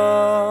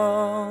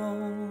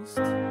most.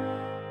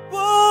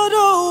 What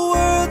are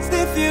words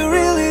if you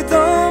really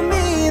don't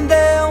mean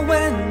them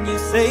when you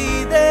say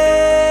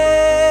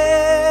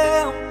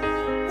them?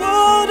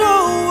 What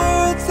are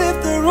words if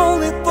they're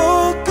only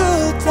for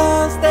good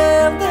times?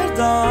 Then they're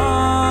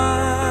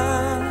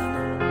done.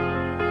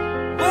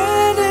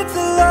 When it's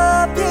a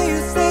lie, yeah, you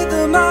say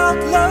them out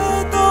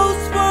loud.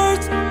 Those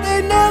words, they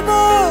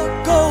never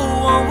go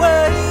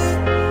away.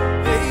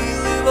 They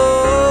live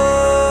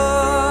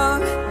on,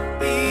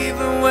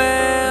 even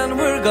when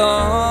we're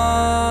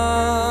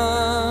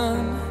gone.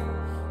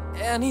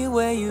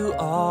 Anywhere you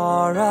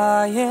are, I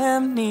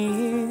am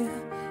near.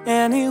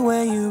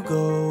 Anywhere you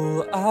go,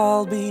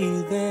 I'll be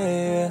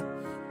there.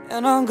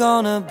 And I'm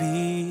gonna be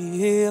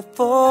here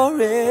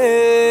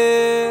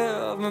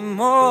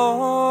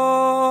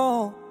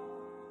forevermore.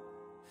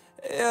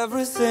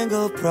 Every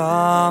single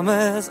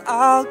promise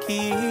I'll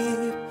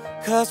keep.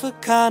 'Cause what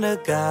kind of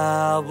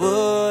guy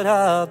would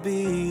I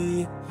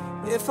be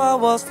if I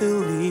was to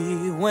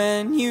leave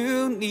when you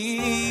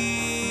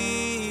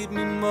need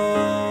me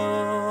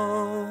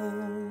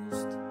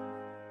most?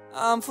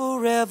 I'm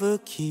forever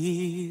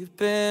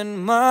keeping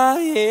my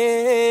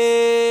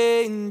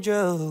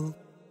angel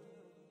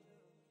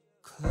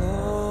close.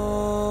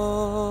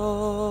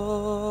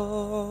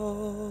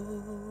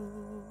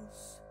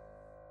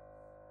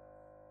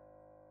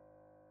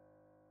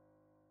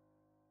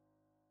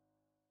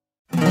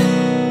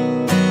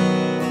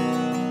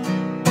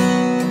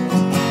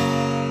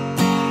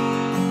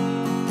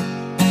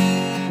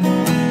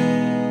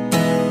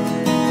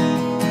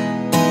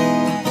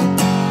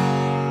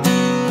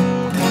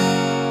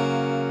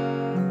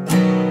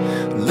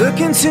 Look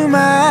into my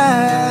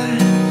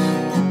eyes,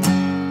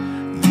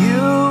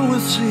 you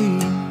will see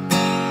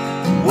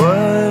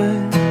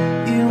what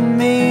you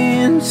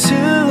mean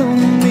to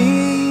me.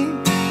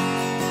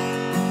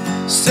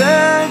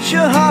 Search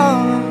your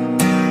heart,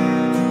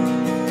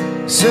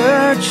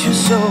 search your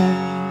soul,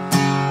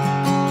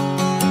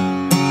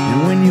 and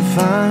when you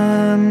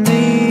find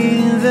me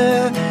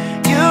there,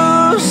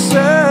 you'll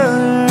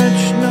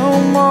search no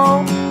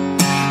more.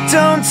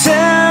 Don't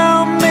tell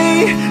me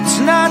it's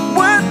not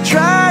worth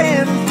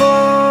trying for.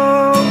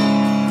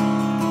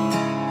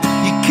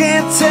 You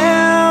can't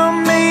tell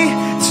me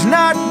it's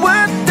not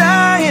worth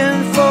dying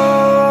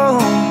for.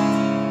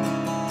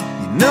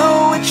 You know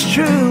it's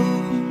true.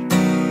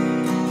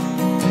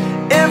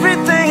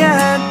 Everything I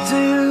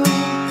do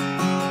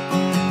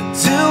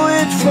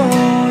it for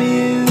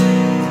you.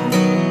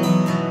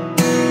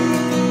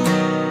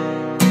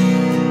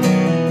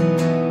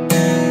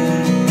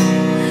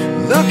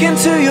 Look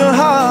into your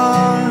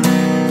heart,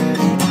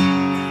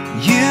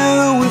 you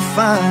will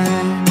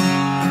find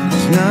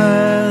there's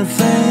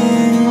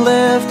nothing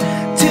left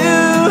to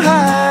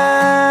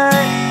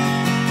hide.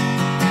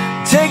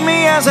 Take me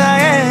as I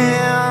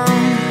am,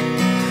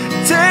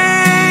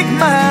 take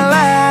my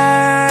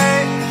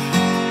life.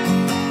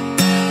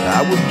 I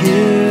would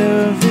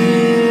give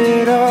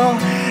it all,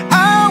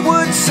 I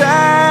would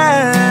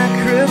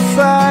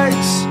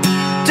sacrifice.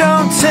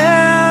 Don't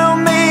tell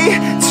me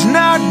it's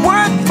not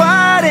worth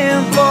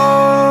fighting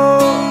for.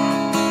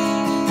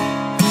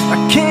 I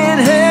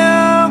can't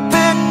help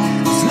it,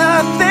 there's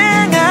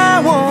nothing I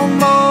want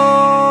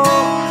more.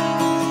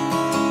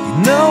 You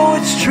know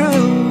it's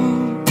true.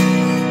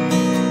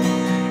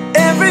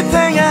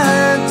 Everything I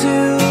do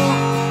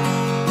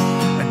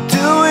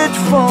it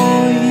for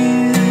you.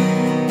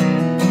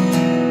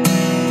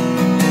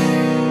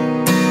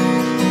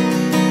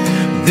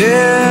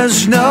 There's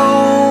no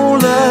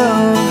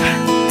love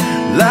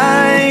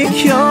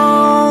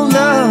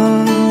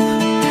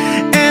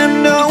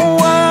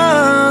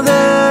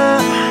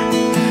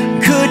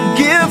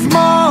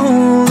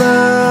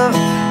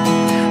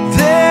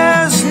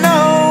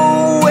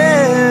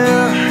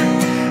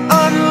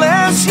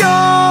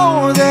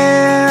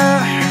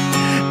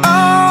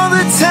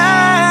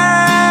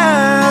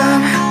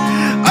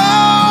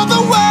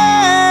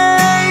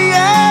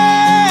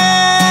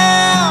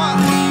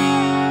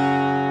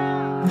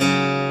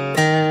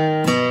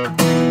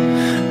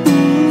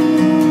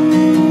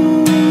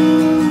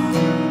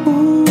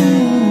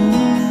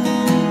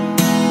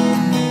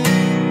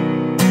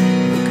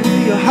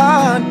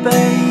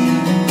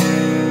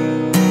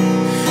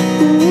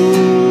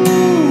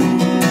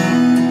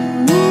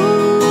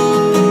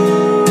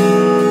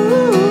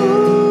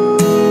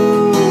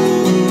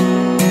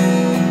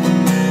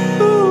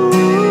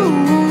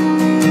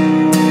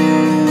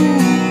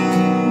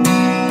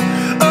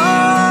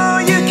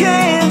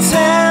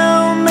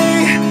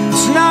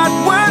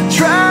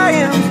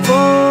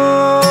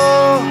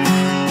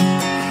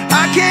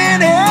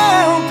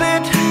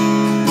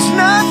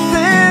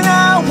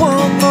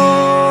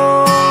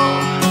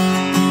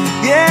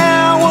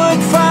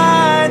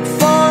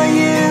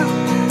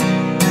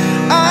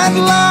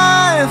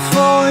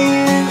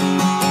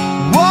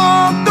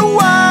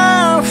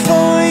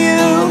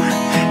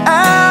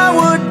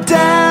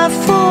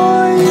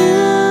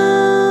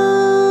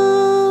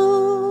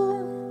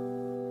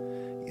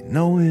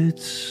know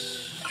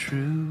it's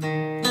true.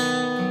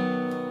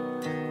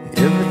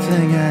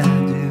 Everything I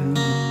do,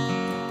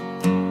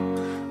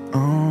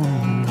 oh,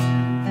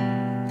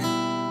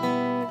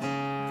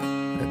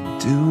 I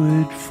do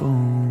it for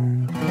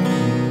you.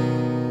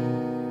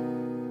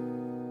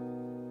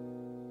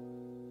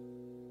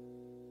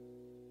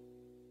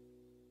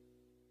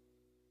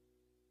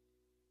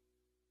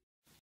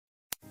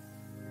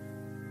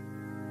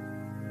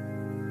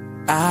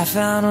 I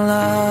found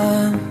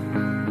love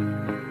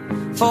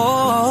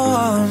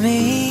for me.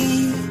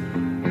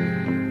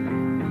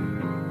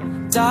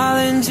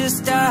 Darling,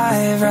 just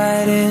dive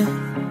right in,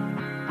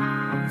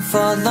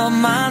 follow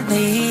my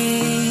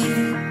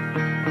lead.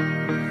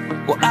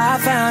 Well, I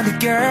found a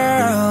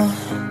girl,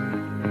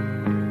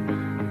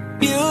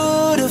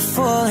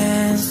 beautiful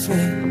and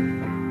sweet.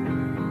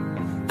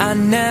 I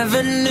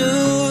never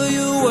knew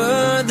you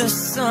were the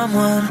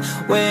someone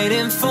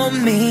waiting for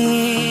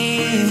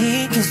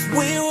me. 'Cause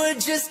we were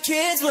just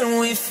kids when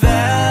we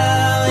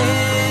fell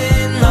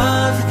in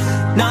love,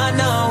 not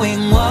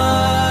knowing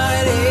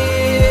what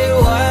it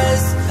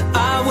was.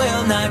 I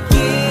will not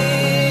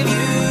give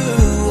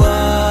you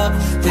up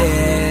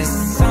this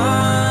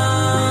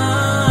time.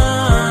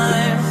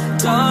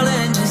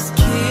 Darling, just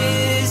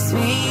kiss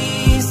me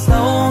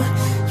slow.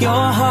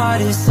 Your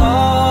heart is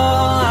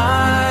all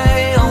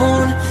I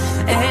own,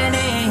 and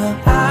in your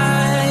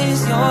eyes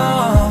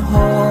you're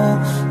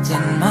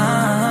holding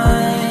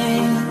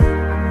mine.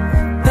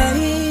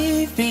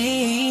 Baby,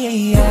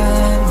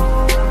 I'm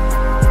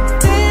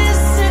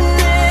dancing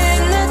in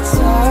the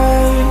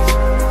dark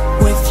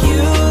with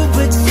you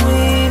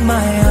between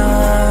my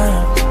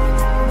arms,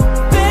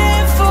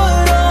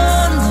 barefoot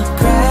on the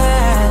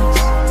grass,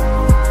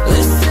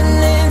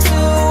 listening to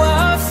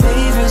our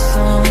favorite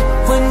song.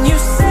 When you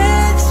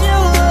said you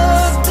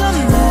looked a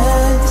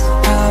mess,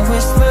 I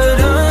whispered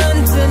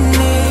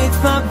underneath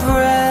my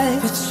breath,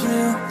 but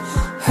you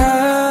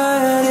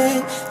heard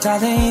it.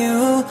 Darling, you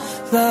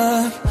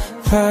look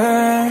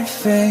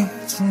perfect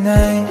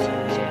tonight.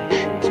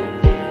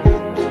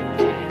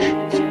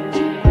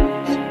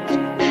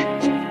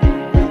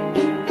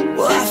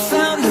 Well, I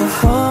found a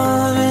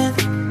woman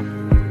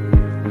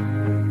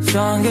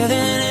stronger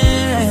than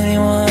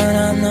anyone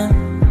I know.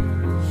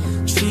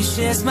 She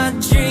shares my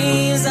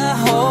dreams. I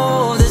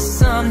hope that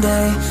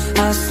someday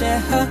I'll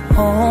share her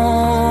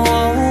home.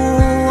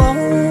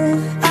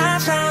 I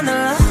found a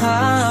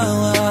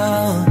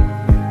love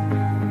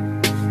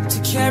to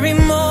carry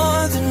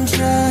more than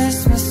just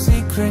my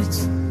secrets,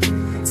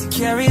 to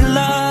carry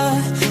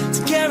love,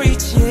 to carry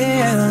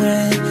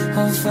children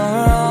home for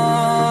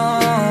all.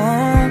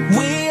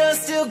 We are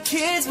still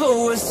kids, but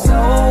we're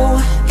so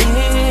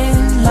in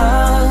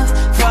love,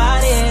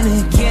 fighting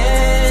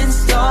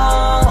against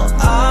all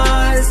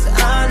odds.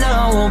 I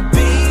know we'll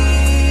be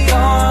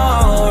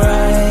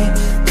alright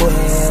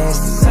with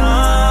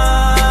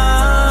time.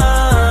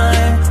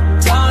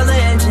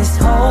 Darling, just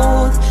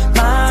hold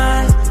my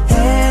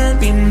hand,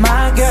 be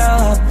my girl,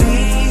 I'll be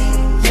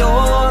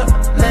your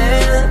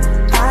man.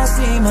 I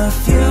see my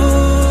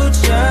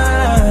future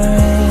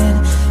in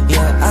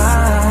your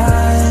eyes.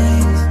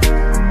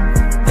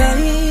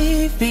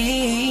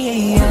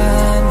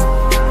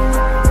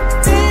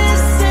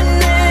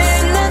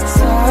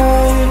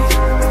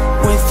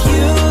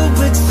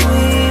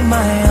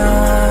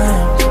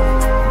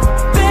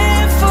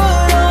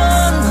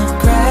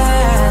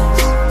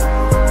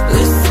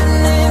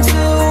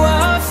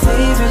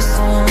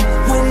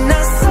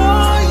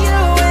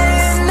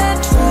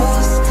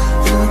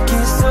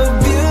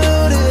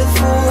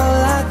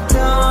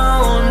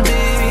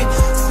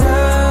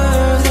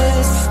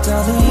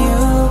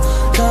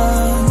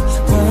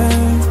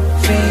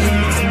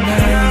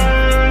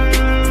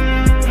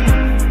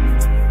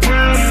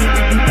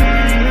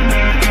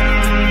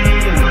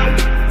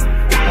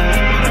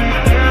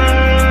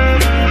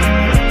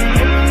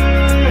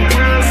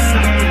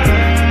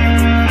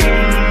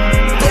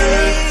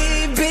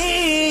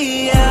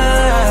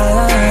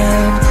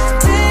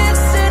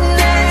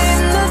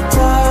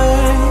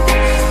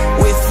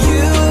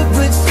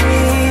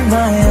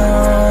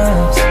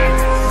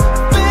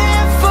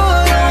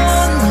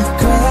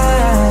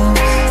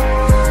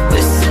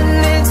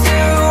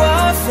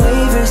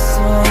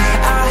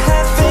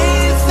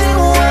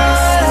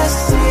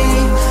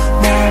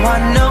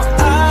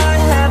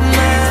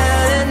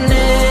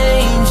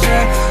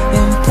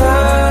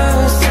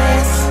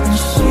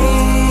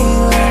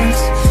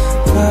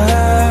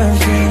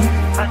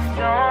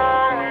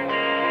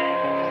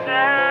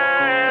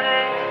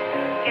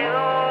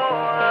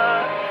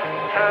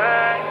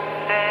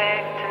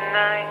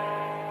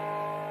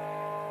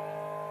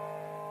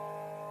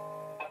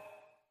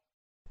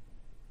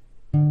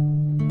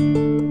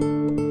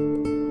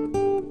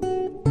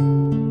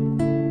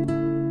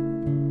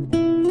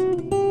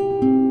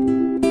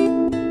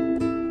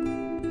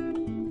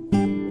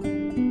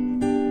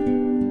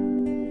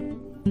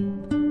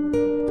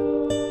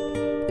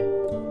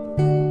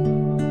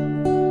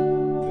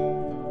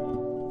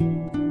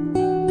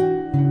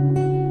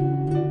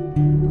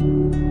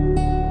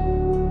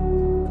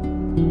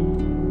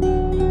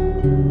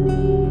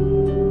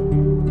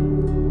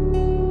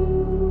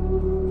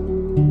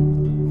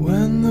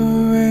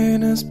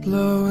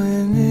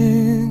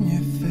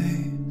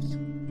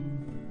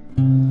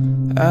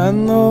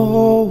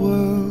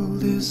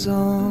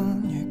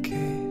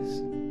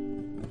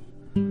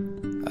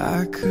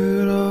 I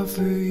could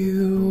offer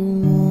you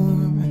a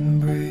warm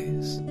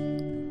embrace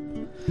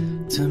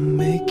to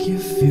make you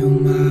feel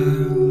my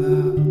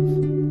love.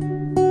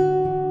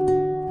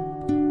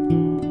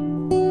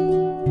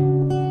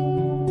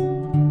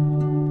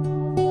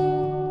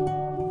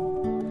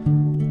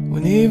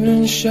 When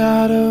evening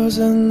shadows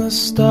and the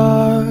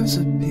stars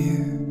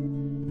appear,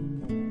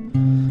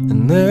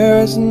 and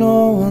there's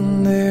no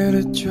one there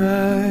to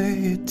dry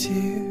your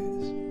tears,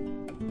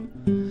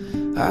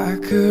 I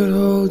could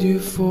hold you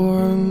for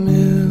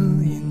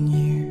 1,000,000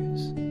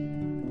 years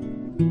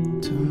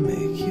to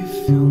make you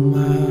feel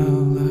my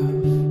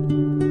love.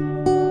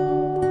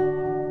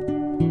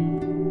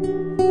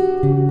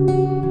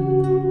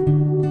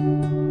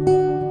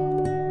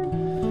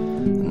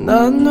 And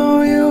I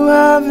know you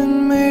haven't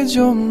made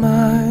your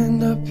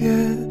mind up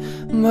yet,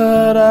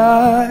 but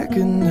I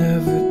can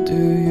never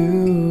do you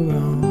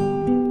wrong.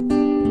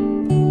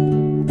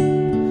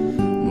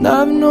 And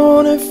I've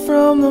known it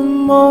from the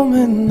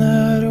moment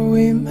that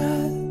we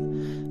met,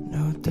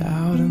 no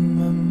doubt in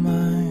my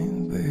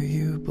mind where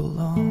you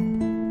belong.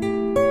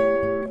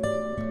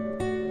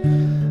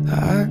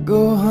 I'd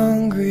go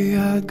hungry,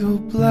 I'd go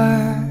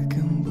black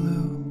and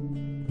blue,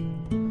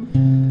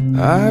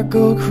 I'd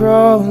go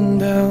crawling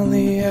down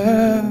the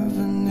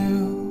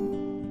avenue.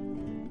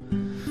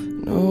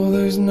 No,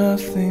 there's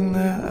nothing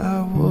that I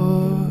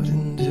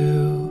wouldn't do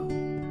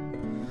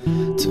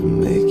to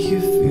make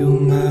you feel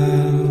my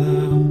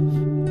love.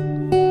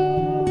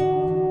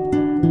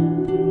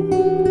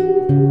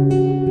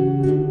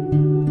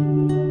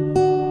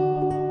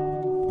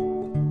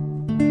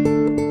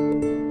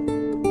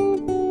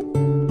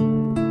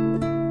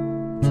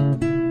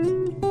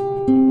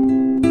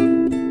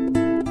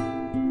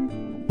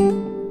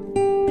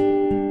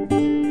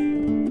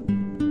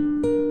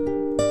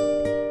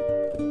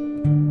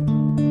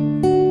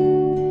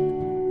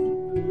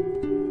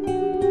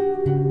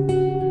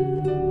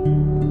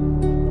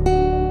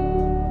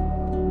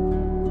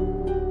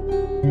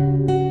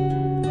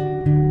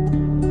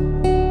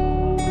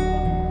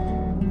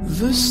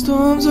 The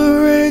storms are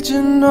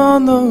raging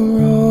on the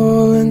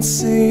rolling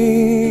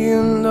sea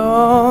and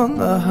on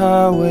the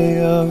highway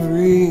of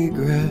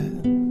regret.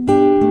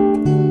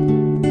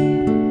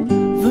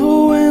 The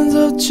winds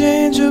of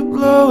change are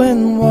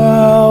blowing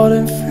wild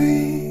and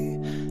free.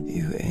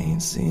 You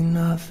ain't seen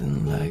nothing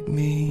like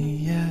me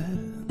yet.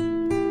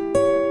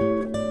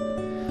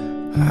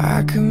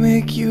 I can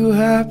make you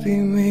happy,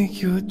 make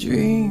your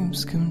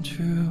dreams come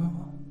true.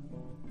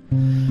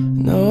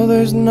 No,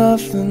 there's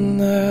nothing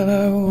that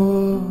I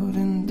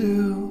wouldn't do.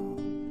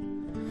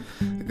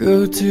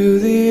 Go to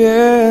the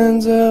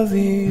ends of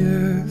the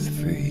earth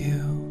for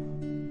you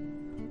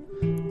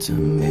to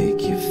make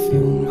you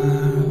feel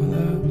my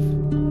love,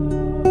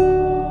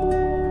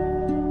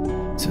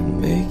 to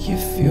make you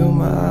feel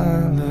my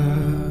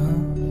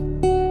love,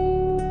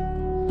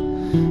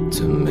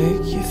 to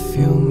make you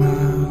feel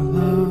my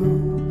love,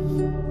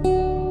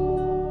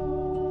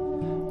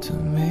 to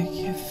make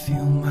you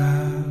feel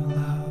my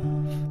love.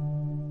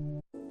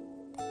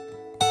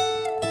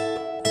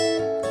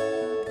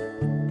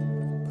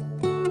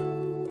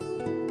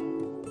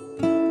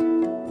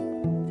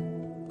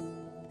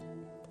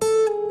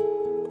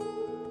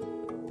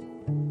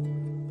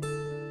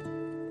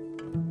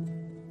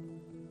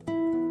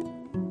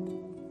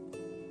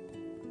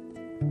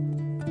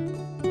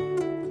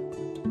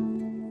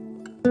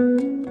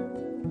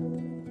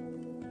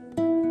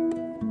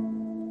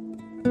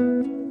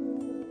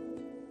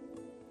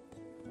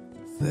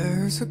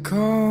 There's a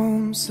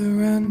calm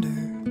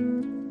surrender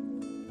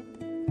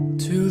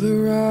to the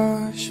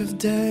rush of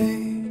day,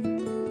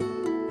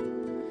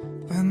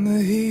 when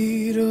the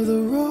heat of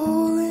the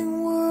rolling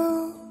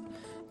world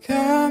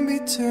can be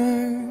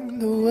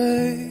turned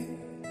away.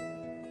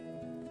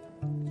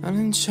 An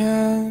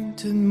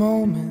enchanted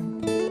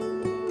moment,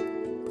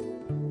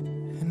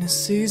 and it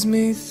sees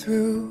me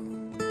through.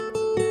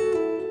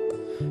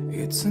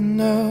 It's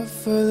enough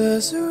for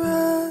this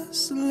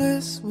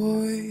restless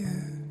warrior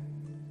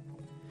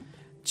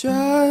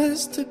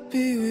just to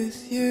be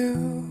with you.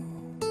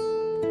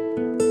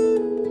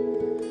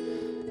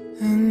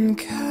 And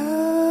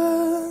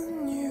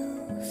can you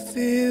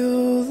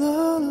feel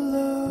the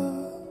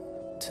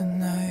love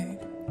tonight?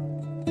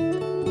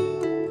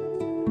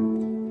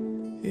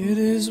 It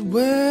is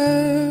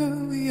where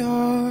we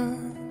are.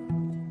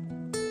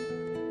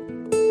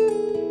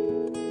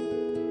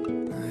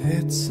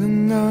 It's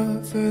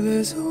enough for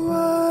this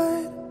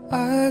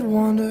wide-eyed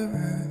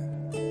wanderer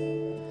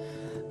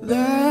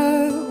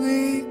that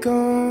we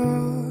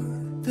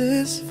got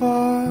this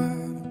far.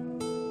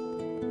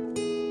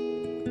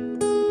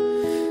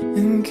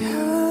 And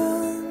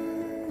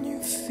can you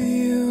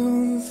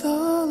feel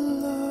the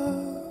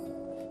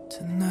love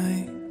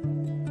tonight?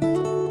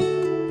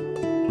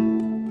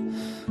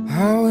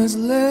 I was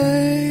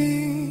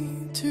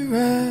laid to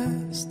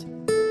rest.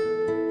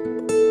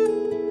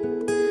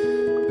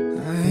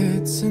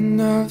 It's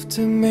enough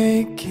to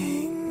make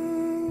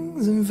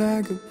kings and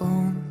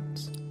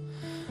vagabonds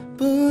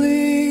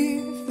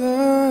believe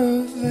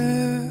the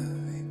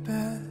very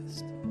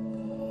best.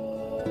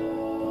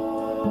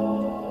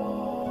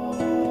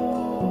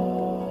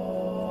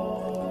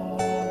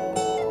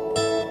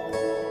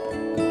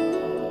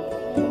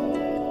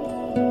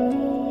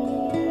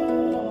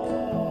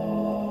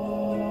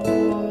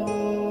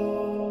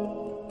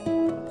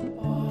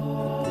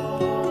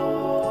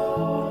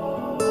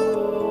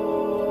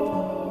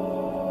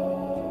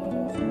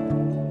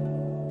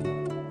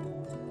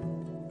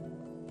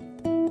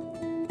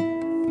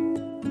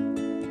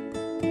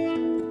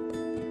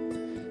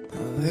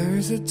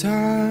 a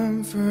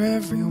time for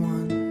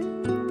everyone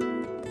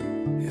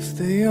if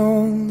they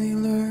only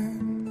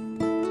learn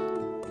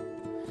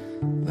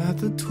that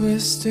the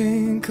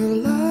twisting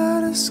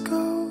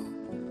kaleidoscope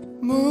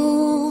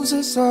moves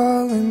us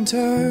all in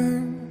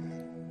turn.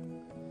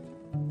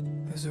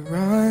 There's a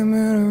rhyme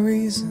and a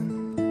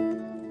reason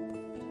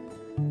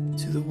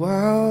to the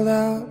wild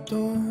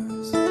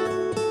outdoors.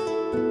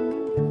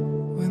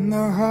 When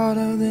the heart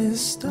of this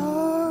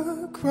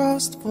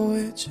star-crossed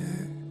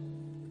Voyager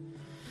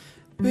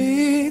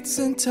beats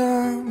in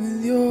time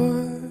with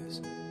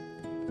yours.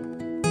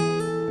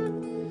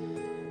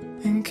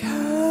 And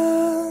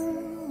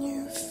can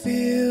you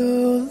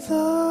feel the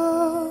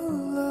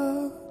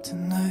love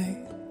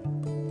tonight?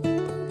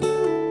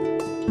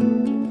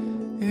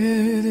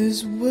 It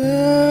is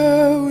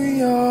where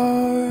we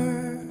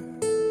are.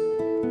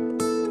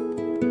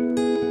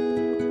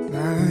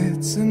 Now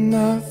it's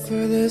enough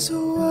for this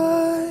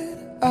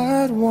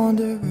wide-eyed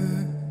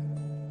wanderer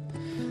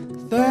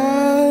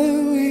that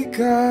we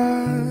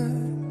got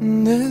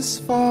this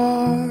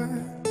far.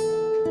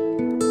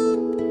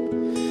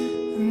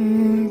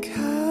 And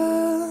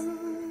can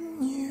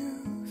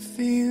you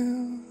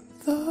feel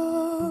the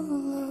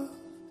love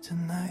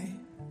tonight?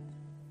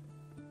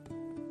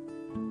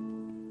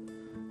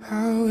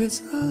 How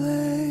it's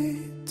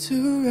laid to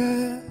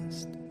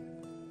rest.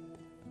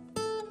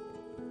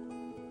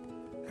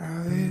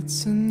 How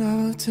it's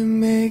enough to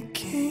make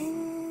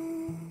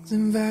kings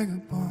and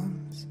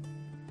vagabonds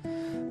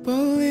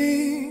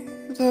believe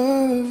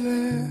the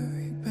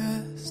very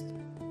best.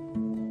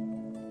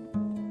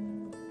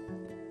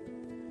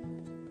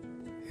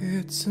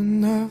 It's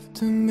enough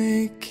to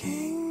make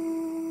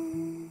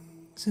kings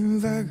and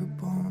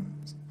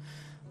vagabonds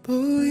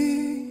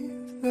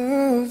believe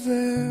the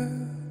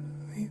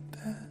very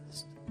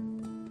best.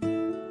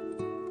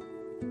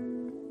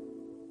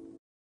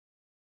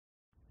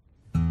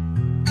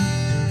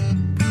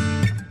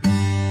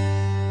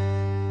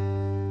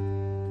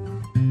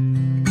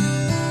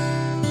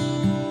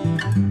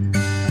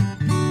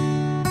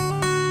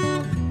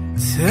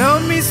 Tell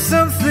me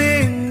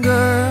something,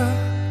 girl.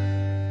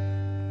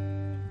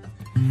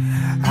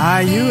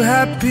 Are you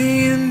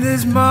happy in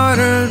this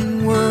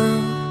modern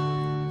world?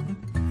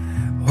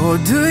 Or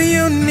do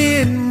you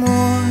need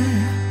more?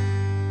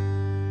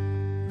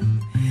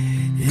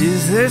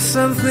 Is there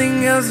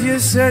something else you're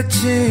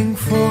searching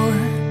for?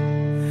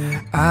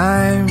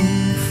 I'm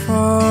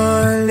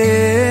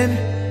falling.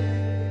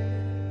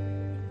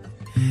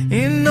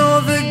 In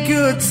all the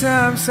good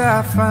times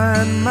I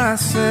find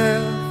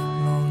myself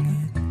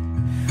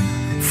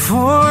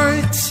for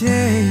a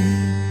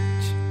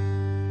change,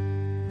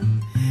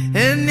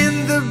 and in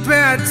the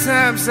bad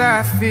times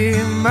I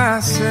feel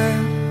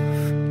myself.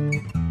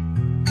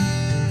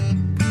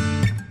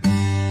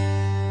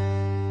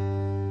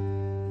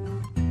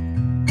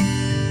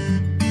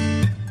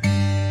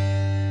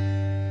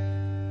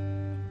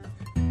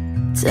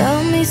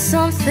 Tell me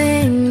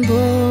something,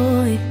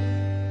 boy.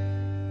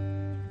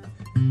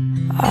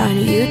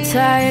 Aren't you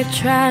tired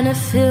trying to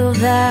fill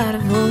that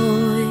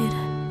void?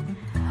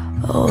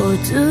 Or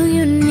do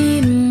you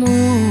need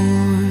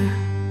more?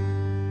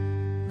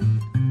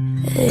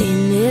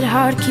 Ain't it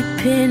hard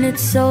keeping it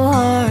so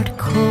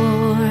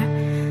hardcore?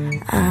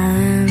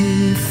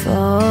 I'm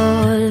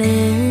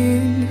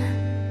falling.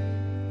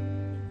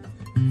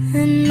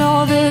 In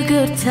all the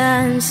good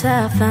times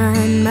I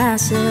find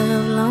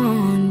myself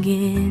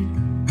longing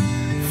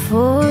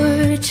for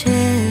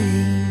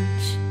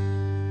change,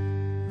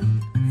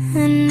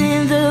 and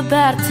in the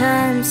bad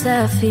times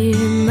I fear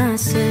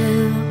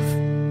myself.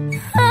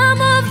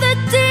 I'm of the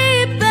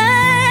deep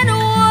end,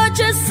 or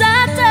just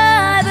I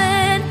dive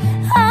in.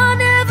 I'll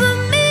never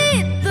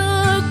meet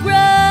the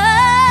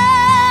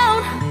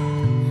ground.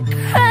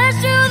 Crash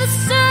to the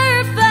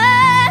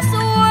surface,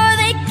 or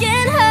they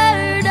can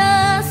hurt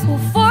us.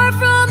 We're far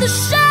from the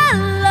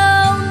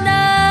shallow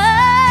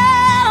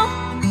now.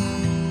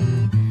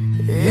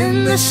 In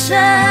the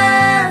shallow,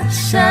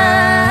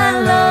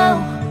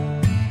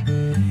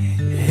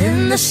 in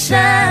the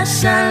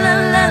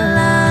shallow,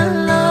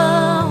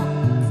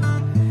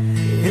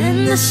 in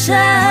the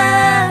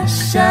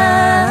shallow,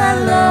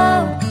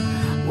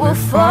 we're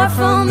far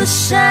from the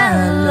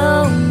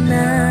shallow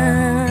now.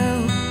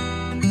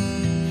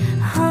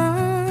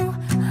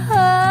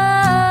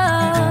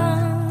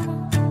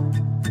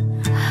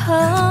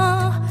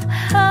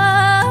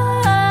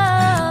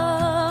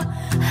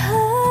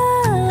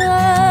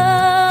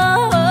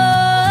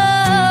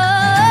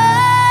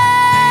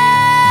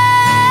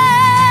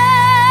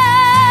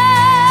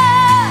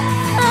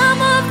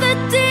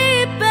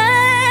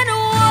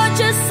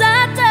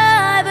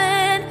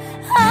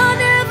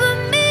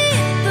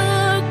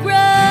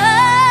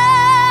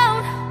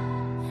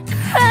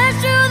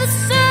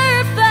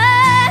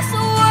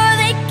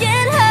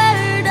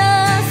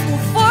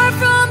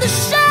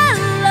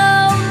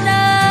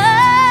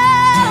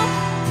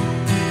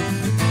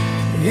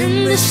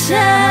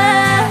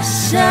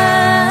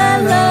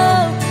 Shallow,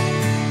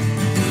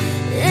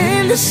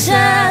 in the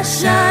shallow,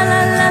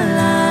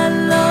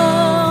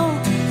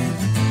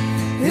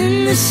 in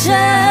the the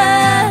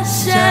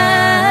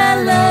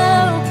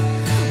shallow.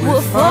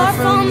 We're far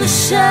from the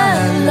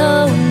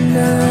shallow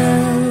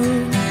now.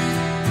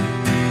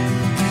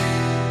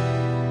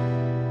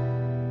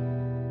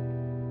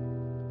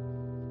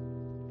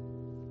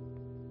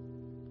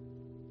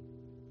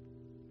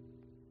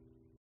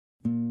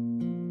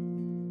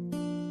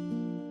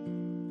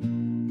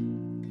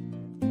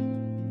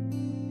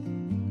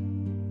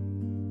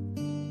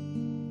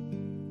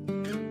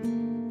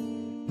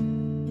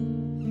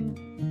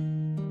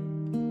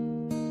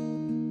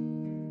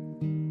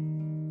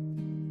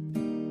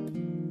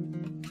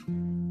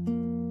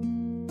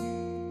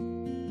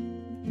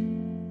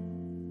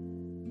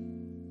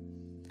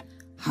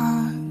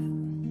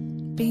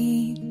 Heart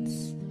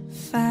beats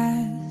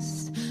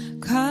fast,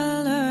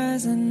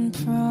 colors and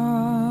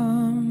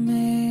promises.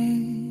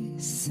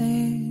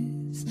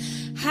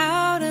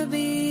 How to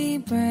be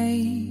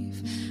brave?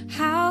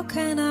 How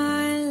can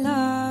I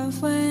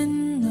love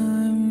when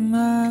I'm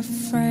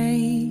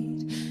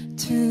afraid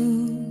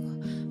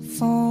to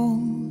fall?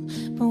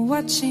 But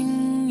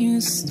watching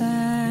you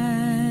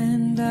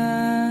stand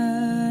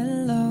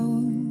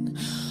alone,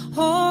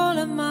 all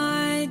of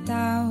my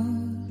doubt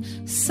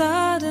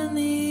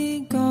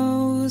suddenly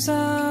goes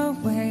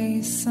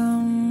away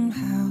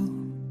somehow.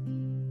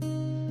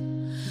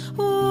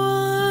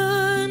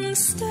 One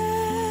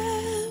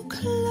step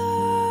closer.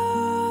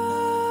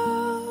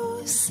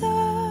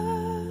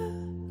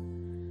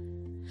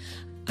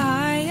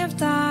 I have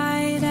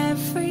died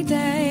every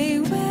day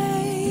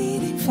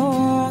waiting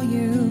for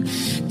you.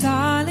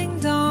 Darling,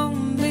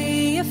 don't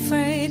be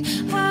afraid.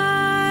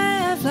 I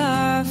have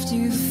loved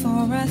you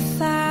for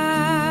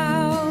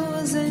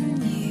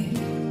 1,000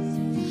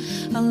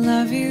 years. I'll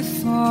love you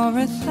for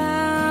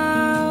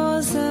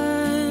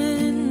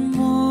 1,000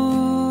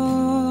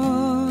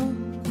 more.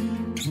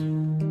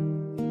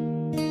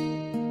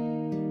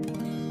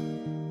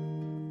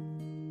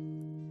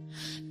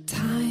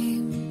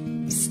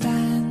 Time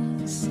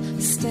stands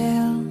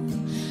still,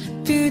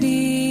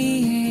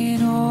 beauty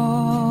in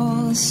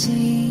all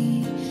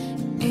she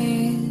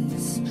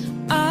is.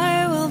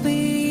 I will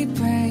be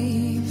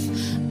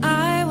brave,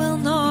 I will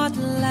not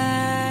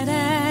let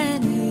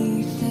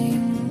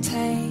anything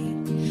take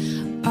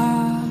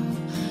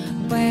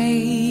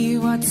away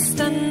what's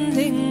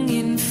standing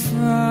in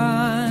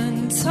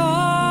front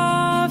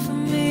of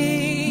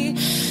me.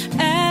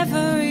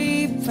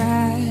 Every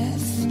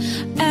breath,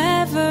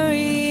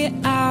 every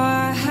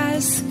hour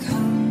has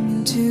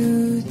come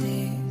to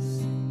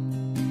this.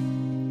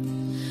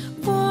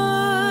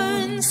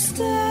 One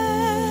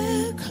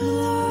step closer.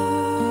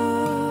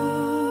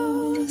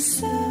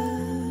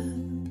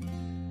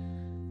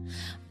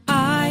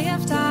 I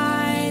have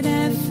died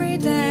every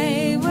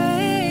day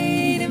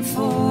waiting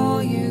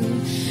for you.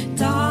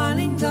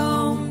 Darling,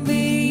 don't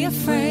be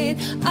afraid.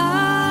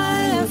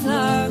 I have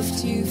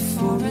loved you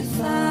for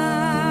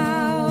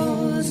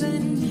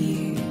 1,000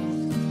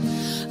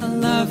 years. I'll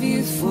love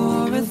you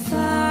for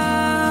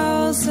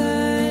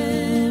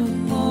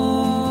 1,000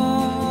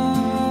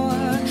 more.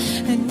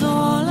 And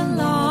all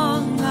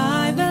along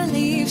I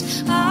believed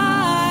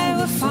I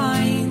would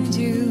find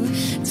you.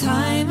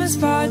 Time has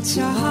brought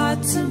your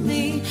heart to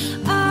me.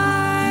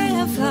 I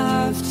have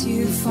loved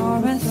you for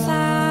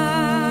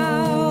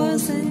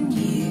 1,000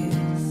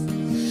 years.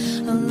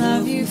 I'll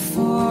love you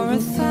for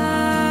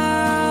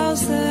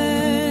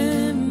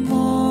 1,000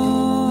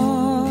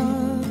 more.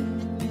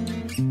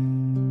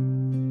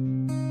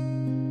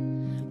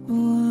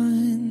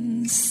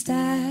 One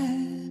step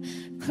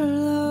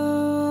closer.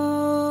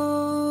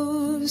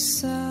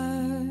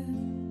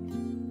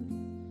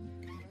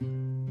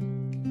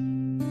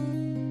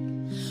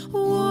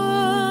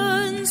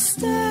 One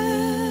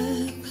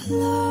step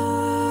closer.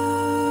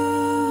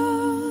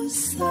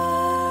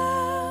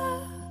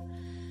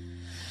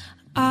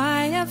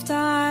 I have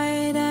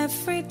died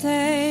every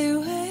day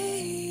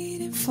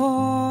waiting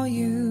for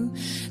you.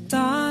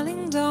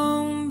 Darling,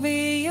 don't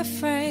be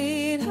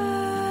afraid.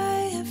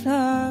 I have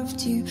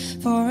loved you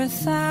for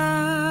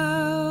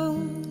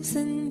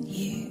 1,000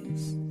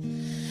 years.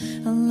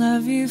 I'll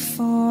love you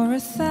for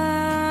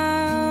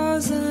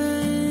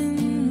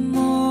 1,000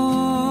 more.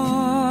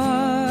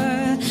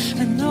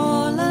 And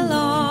all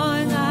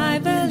along I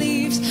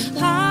believed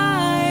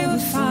I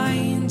would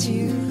find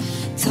you.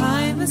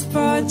 Time has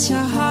brought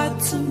your heart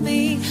to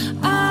me.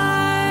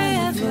 I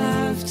have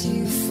loved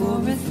you for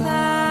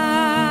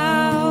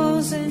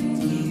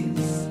 1,000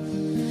 years.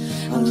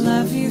 I'll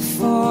love you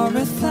for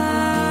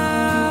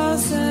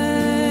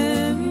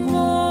 1,000 more.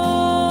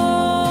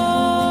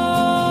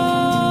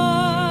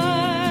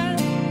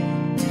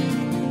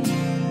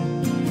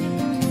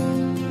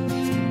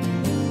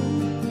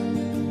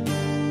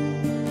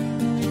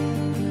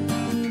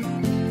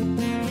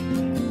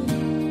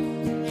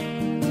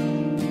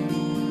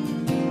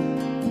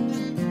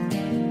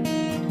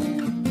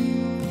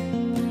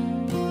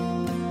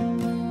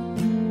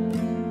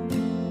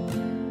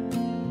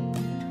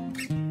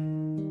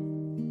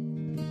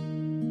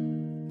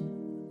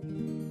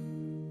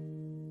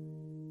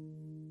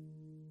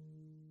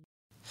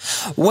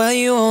 Well,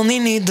 you only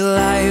need the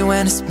light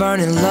when it's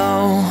burning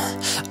low.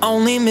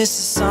 Only miss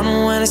the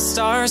sun when it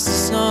starts to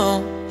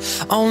snow.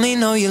 Only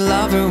know you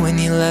love her when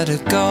you let her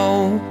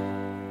go.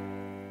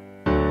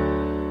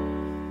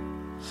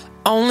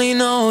 Only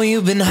know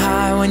you've been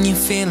high when you're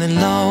feeling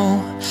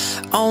low.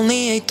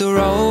 Only hate the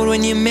road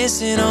when you're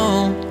missing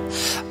home.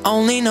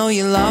 Only know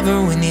you love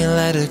her when you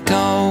let her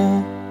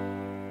go.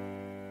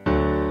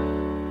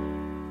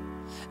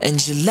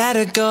 And you let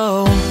her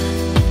go.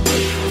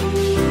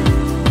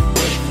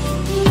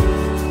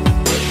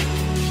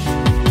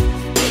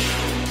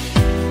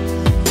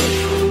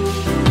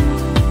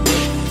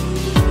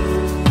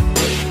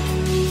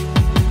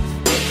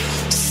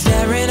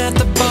 Staring at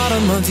the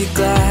bottom of your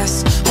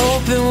glass,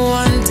 hoping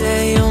one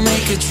day you'll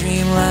make a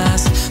dream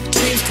last. But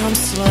dreams come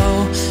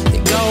slow, they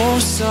go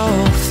so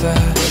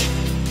fast.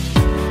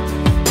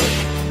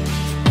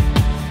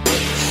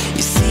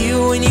 You see it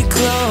when you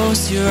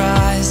close your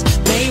eyes.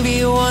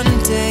 Maybe one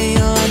day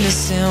you'll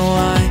understand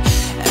why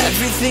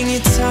everything you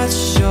touch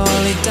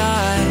surely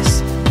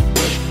dies.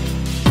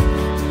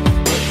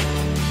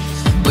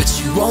 But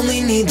you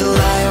only need the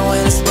light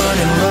when it's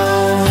burning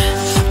low.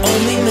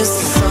 Only miss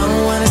the sun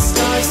when it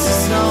starts to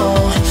snow.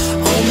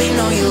 Only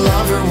know you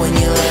love her when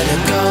you let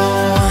her go.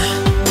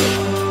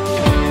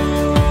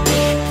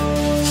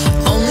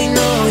 Only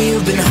know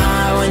you've been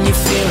high when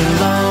you're feeling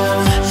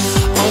low.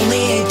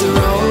 Only hate the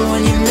road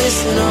when you're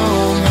missing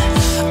home.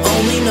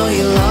 Only know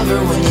you love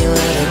her when you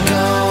let her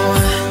go.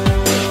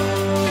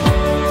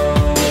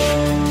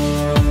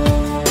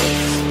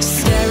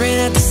 Staring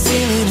at the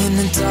ceiling in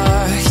the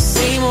dark,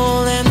 same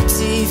old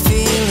empty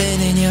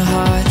feeling in your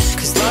heart.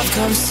 Cause love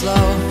comes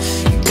slow,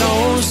 it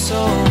goes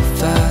so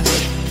fast.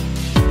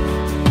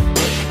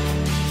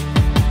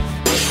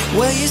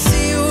 Well, you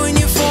see it when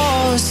you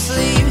fall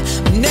asleep,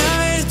 but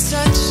never to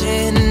touch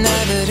it,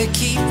 never to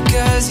keep.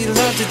 Cause you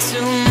loved it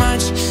too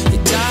much, you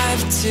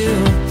dive too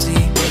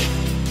deep.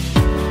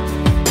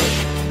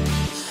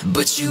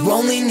 But you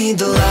only need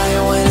the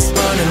light when it's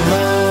burning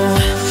low.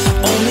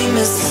 Only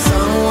miss the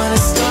sun when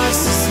it starts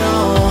to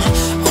snow.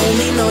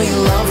 Only know you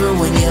love her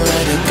when you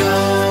let her go.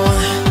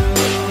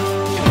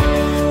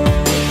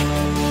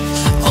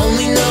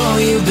 Only know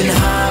you've been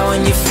high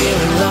when you're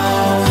feeling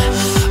low.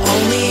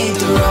 Only hate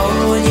the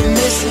road when you're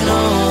missing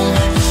home.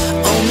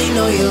 Only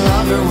know you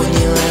love her when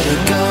you let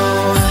her go.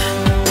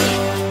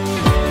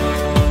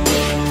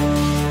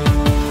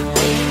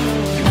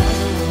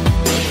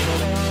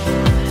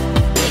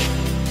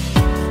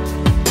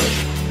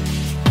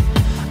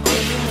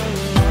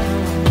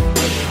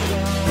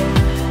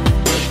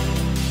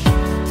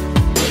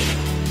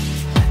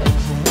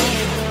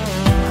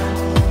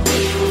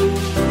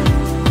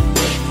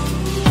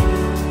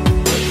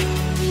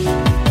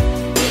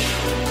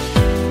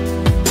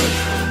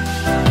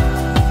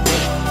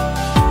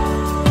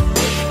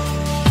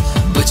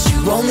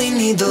 Only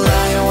need the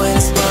light when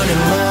it's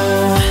burning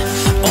low.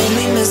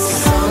 Only miss the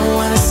sun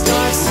when it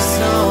starts to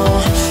snow.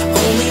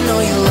 Only know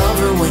you love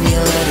her when you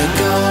let her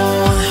go.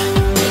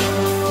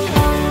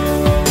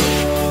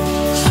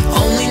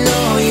 Only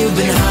know you've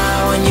been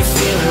high when you're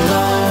feeling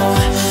low.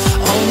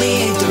 Only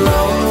hate the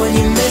road when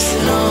you're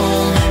missing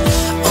home.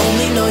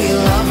 Only know you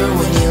love her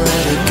when you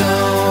let her go.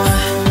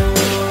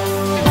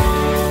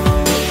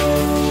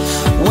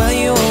 Well,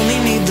 you only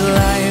need the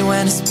light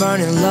when it's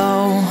burning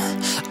low.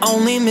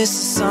 Only miss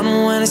the sun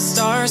when it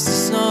starts to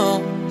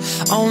snow.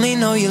 Only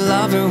know you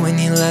love her when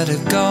you let her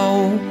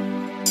go.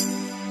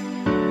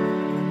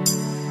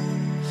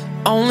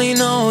 Only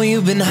know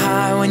you've been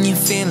high when you're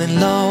feeling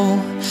low.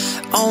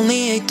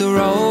 Only hate the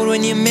road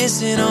when you're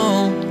missing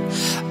home.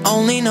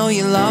 Only know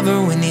you love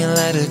her when you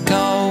let her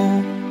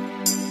go.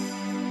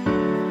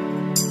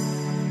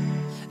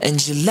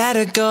 And you let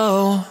her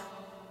go.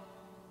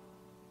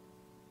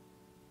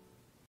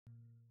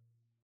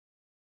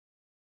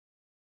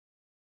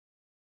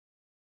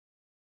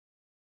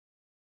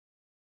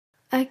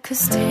 I could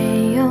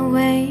stay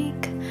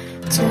awake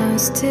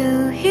just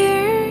to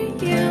hear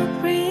you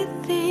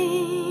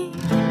breathing.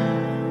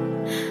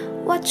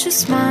 Watch you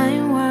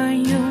smile while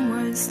you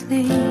were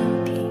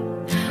sleeping,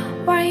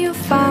 while you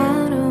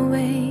far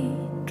away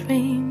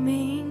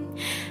dreaming.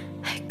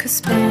 I could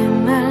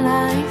spend my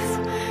life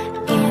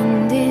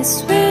in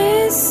this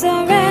sweet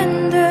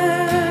surrender.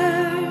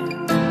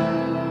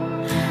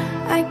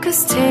 I could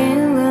stay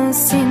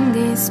lost in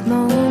this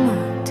moment.